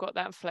you've got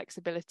that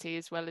flexibility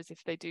as well as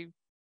if they do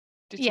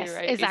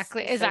deteriorate. Yes,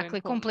 exactly,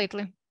 so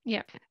completely.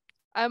 Yeah.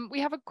 We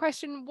have a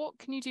question. What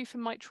can you do for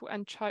mitral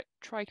and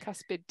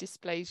tricuspid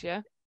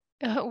dysplasia?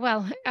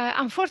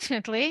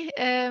 Unfortunately,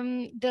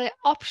 the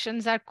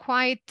options are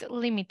quite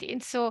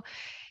limited. So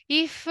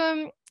if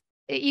they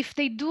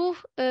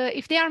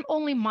are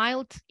only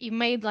mild, you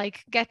may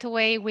like get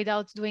away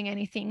without doing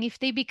anything. If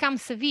they become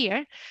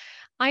severe,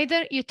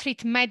 either you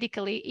treat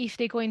medically if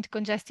they go into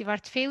congestive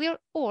heart failure,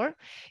 or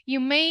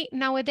you may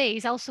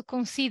nowadays also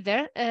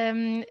consider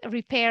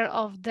repair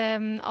of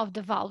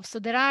the valve. So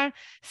there are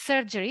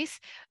surgeries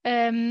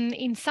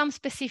in some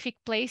specific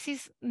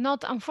places.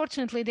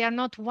 Unfortunately, they are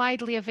not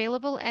widely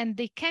available, and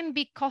they can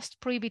be cost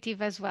prohibitive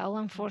as well,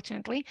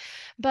 unfortunately.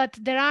 But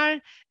there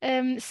are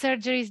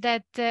surgeries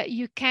that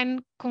you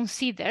can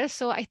consider.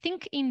 So I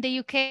think in the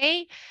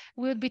UK,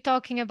 we'll be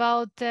talking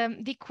about the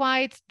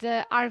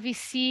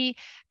RVC,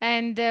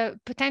 and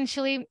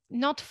potentially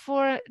not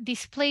for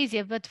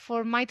dysplasia, but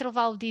for mitral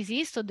valve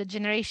disease, so the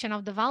generation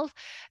of the valve.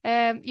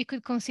 You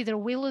could consider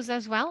Willows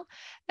as well.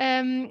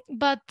 For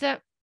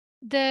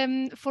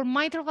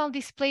mitral valve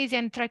dysplasia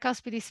and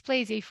tricuspid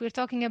dysplasia, if we're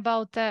talking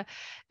about a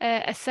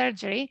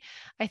surgery,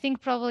 I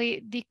think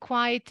probably the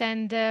quiet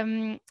and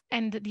the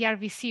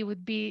RVC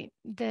would be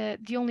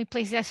the only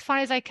places, as far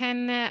as I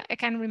can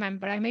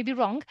remember. I may be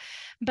wrong,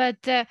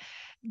 but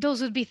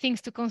those would be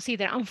things to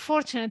consider.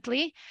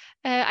 Unfortunately,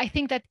 I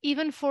think that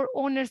even for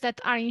owners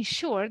that are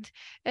insured,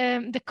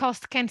 the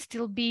cost can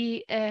still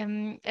be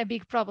a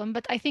big problem.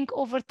 But I think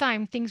over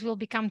time, things will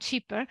become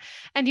cheaper.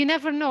 And you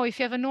never know if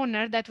you have an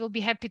owner that will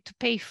be happy to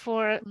pay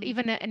for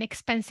even an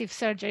expensive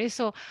surgery.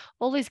 So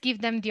always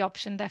give them the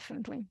option,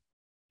 definitely.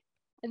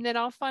 And then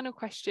our final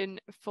question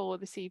for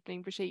this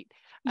evening, Brigitte,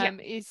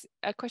 is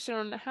a question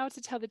on how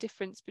to tell the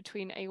difference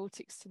between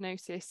aortic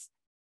stenosis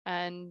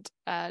and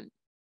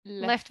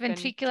left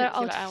ventricular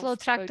outflow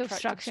tract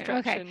obstruction.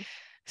 Okay,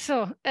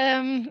 so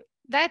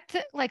that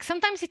like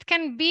sometimes it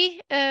can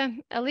be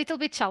a little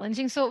bit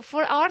challenging. So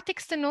for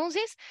aortic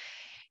stenosis,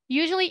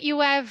 usually you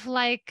have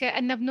like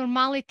an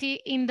abnormality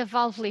in the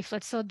valve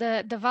leaflet. So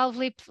the valve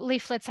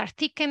leaflets are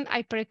thickened,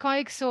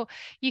 hyperechoic. So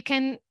you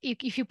can,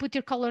 if you put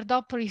your color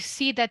Doppler, you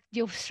see that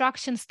the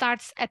obstruction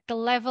starts at the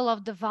level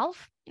of the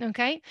valve.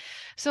 Okay,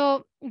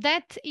 so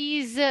that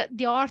is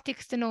the aortic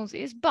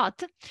stenosis.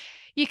 But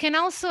you can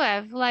also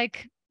have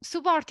like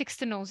subaortic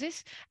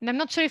stenosis, and I'm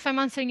not sure if I'm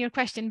answering your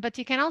question, but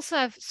you can also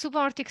have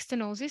subaortic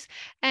stenosis.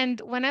 And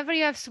whenever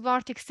you have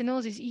subaortic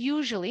stenosis,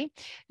 usually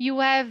you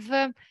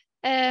have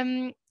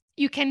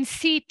you can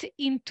see it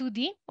into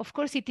D. Of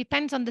course, it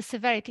depends on the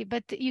severity,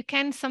 but you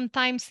can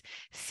sometimes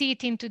see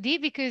it into D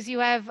because you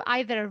have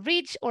either a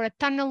ridge or a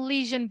tunnel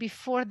lesion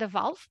before the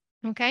valve.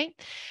 Okay.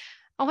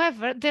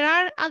 However, there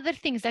are other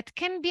things that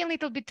can be a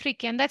little bit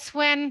tricky, and that's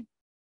when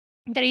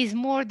there is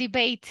more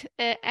debate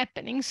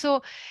happening.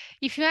 So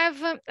if you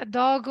have a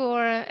dog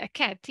or a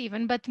cat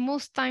even, but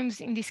most times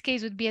in this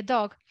case would be a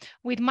dog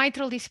with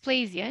mitral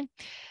dysplasia,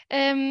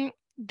 there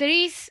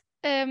is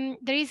there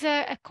is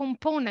a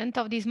component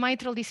of this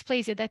mitral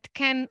dysplasia that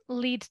can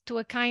lead to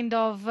a kind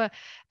of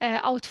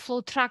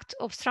outflow tract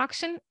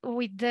obstruction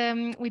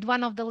with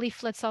one of the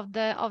leaflets of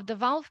the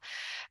valve.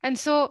 And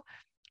so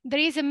there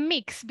is a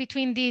mix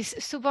between this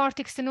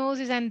subaortic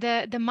stenosis and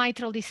the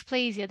mitral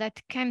dysplasia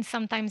that can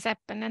sometimes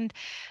happen. And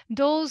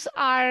those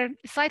are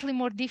slightly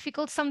more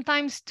difficult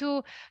sometimes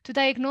to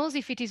diagnose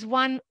if it is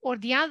one or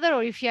the other,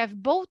 or if you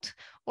have both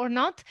or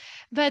not.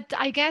 But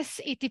I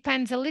guess it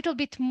depends a little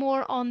bit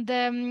more on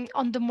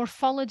the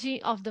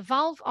morphology of the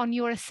valve, on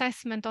your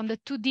assessment on the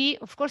 2D,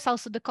 of course,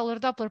 also the color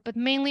Doppler, but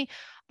mainly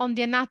on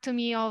the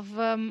anatomy of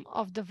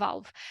the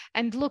valve,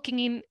 and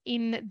looking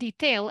in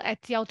detail at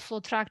the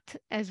outflow tract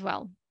as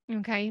well.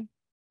 Okay.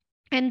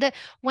 And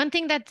one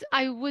thing that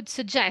I would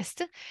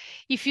suggest,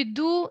 if you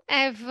do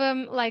have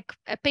like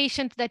a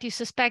patient that you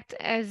suspect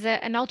as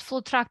an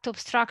outflow tract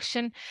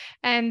obstruction,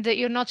 and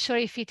you're not sure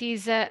if it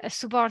is a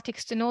subaortic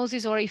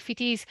stenosis or if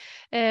it is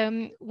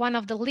one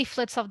of the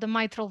leaflets of the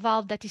mitral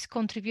valve that is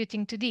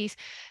contributing to this,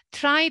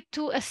 try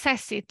to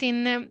assess it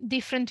in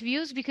different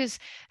views, because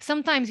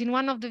sometimes in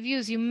one of the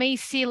views you may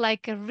see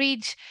like a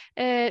ridge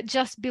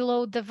just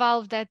below the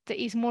valve that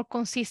is more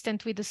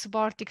consistent with the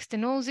subaortic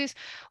stenosis,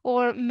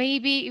 or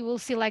maybe you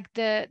will see like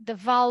the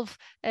valve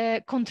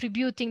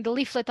contributing, the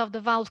leaflet of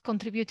the valve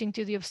contributing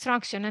to the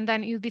obstruction, and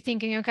then you'll be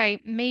thinking, okay,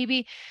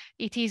 maybe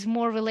it is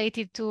more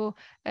related to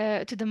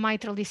the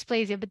mitral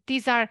dysplasia. But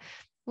these are,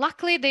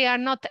 luckily, they are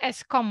not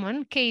as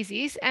common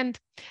cases. And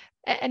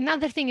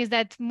another thing is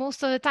that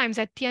most of the times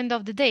at the end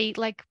of the day,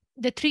 like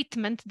the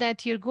treatment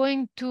that you're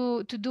going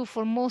to do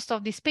for most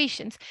of these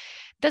patients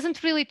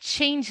doesn't really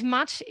change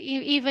much,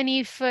 even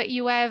if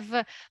you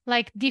have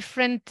like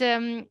different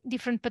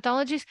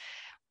pathologies.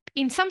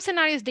 In some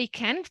scenarios, they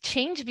can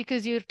change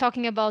because you're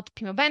talking about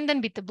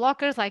pimobendan, beta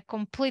blockers, like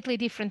completely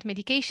different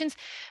medications.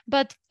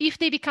 But if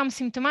they become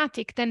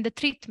symptomatic, then the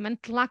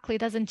treatment luckily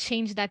doesn't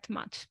change that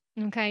much.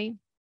 Okay.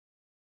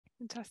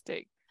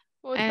 Fantastic.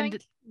 Well, and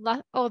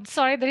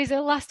sorry, there is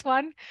a last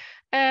one.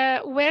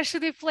 Where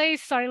should we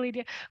place, sorry,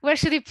 Lydia, where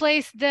should we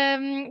place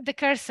the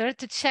cursor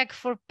to check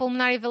for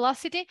pulmonary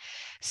velocity?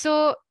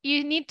 So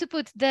you need to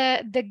put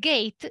the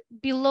gate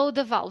below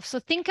the valve. So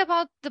think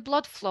about the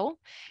blood flow.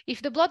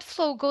 If the blood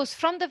flow goes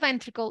from the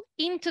ventricle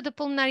into the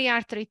pulmonary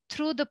artery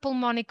through the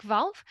pulmonic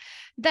valve,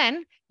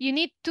 then you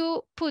need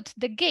to put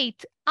the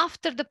gate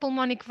after the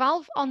pulmonic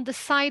valve on the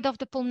side of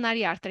the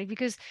pulmonary artery,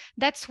 because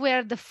that's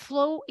where the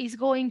flow is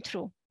going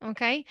through.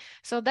 Okay,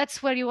 so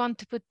that's where you want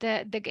to put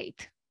the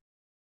gate.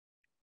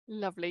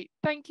 Lovely.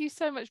 Thank you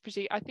so much,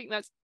 Brigitte. I think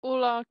that's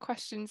all our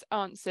questions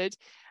answered.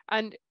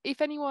 And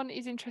if anyone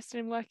is interested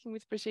in working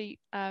with Brigitte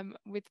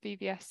with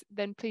VVS,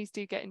 then please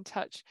do get in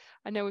touch.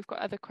 I know we've got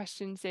other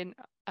questions in.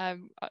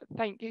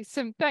 Thank you.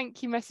 Some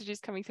thank you messages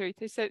coming through.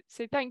 So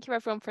thank you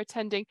everyone for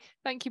attending.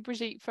 Thank you,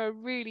 Brigitte, for a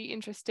really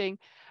interesting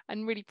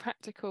and really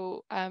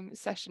practical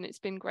session. It's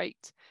been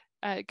great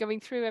going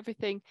through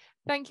everything.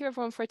 Thank you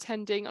everyone for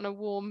attending on a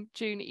warm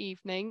June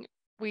evening.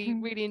 We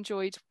really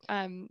enjoyed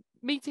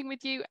meeting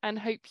with you and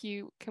hope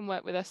you can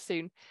work with us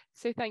soon.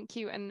 So thank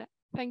you, and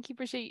thank you,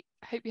 Brigitte.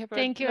 Hope you have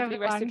a lovely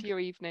rest of your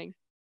evening.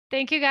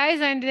 Thank you, guys,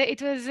 and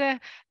it was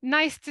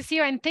nice to see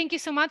you, and thank you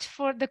so much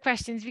for the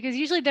questions, because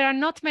usually there are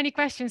not many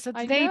questions, so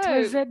today it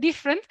was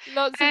different.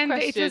 Lots of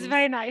questions. It was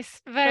very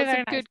nice. Very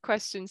nice. Good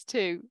questions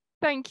too.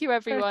 Thank you,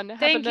 everyone.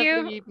 Thank have a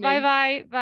lovely you. evening. Bye-bye.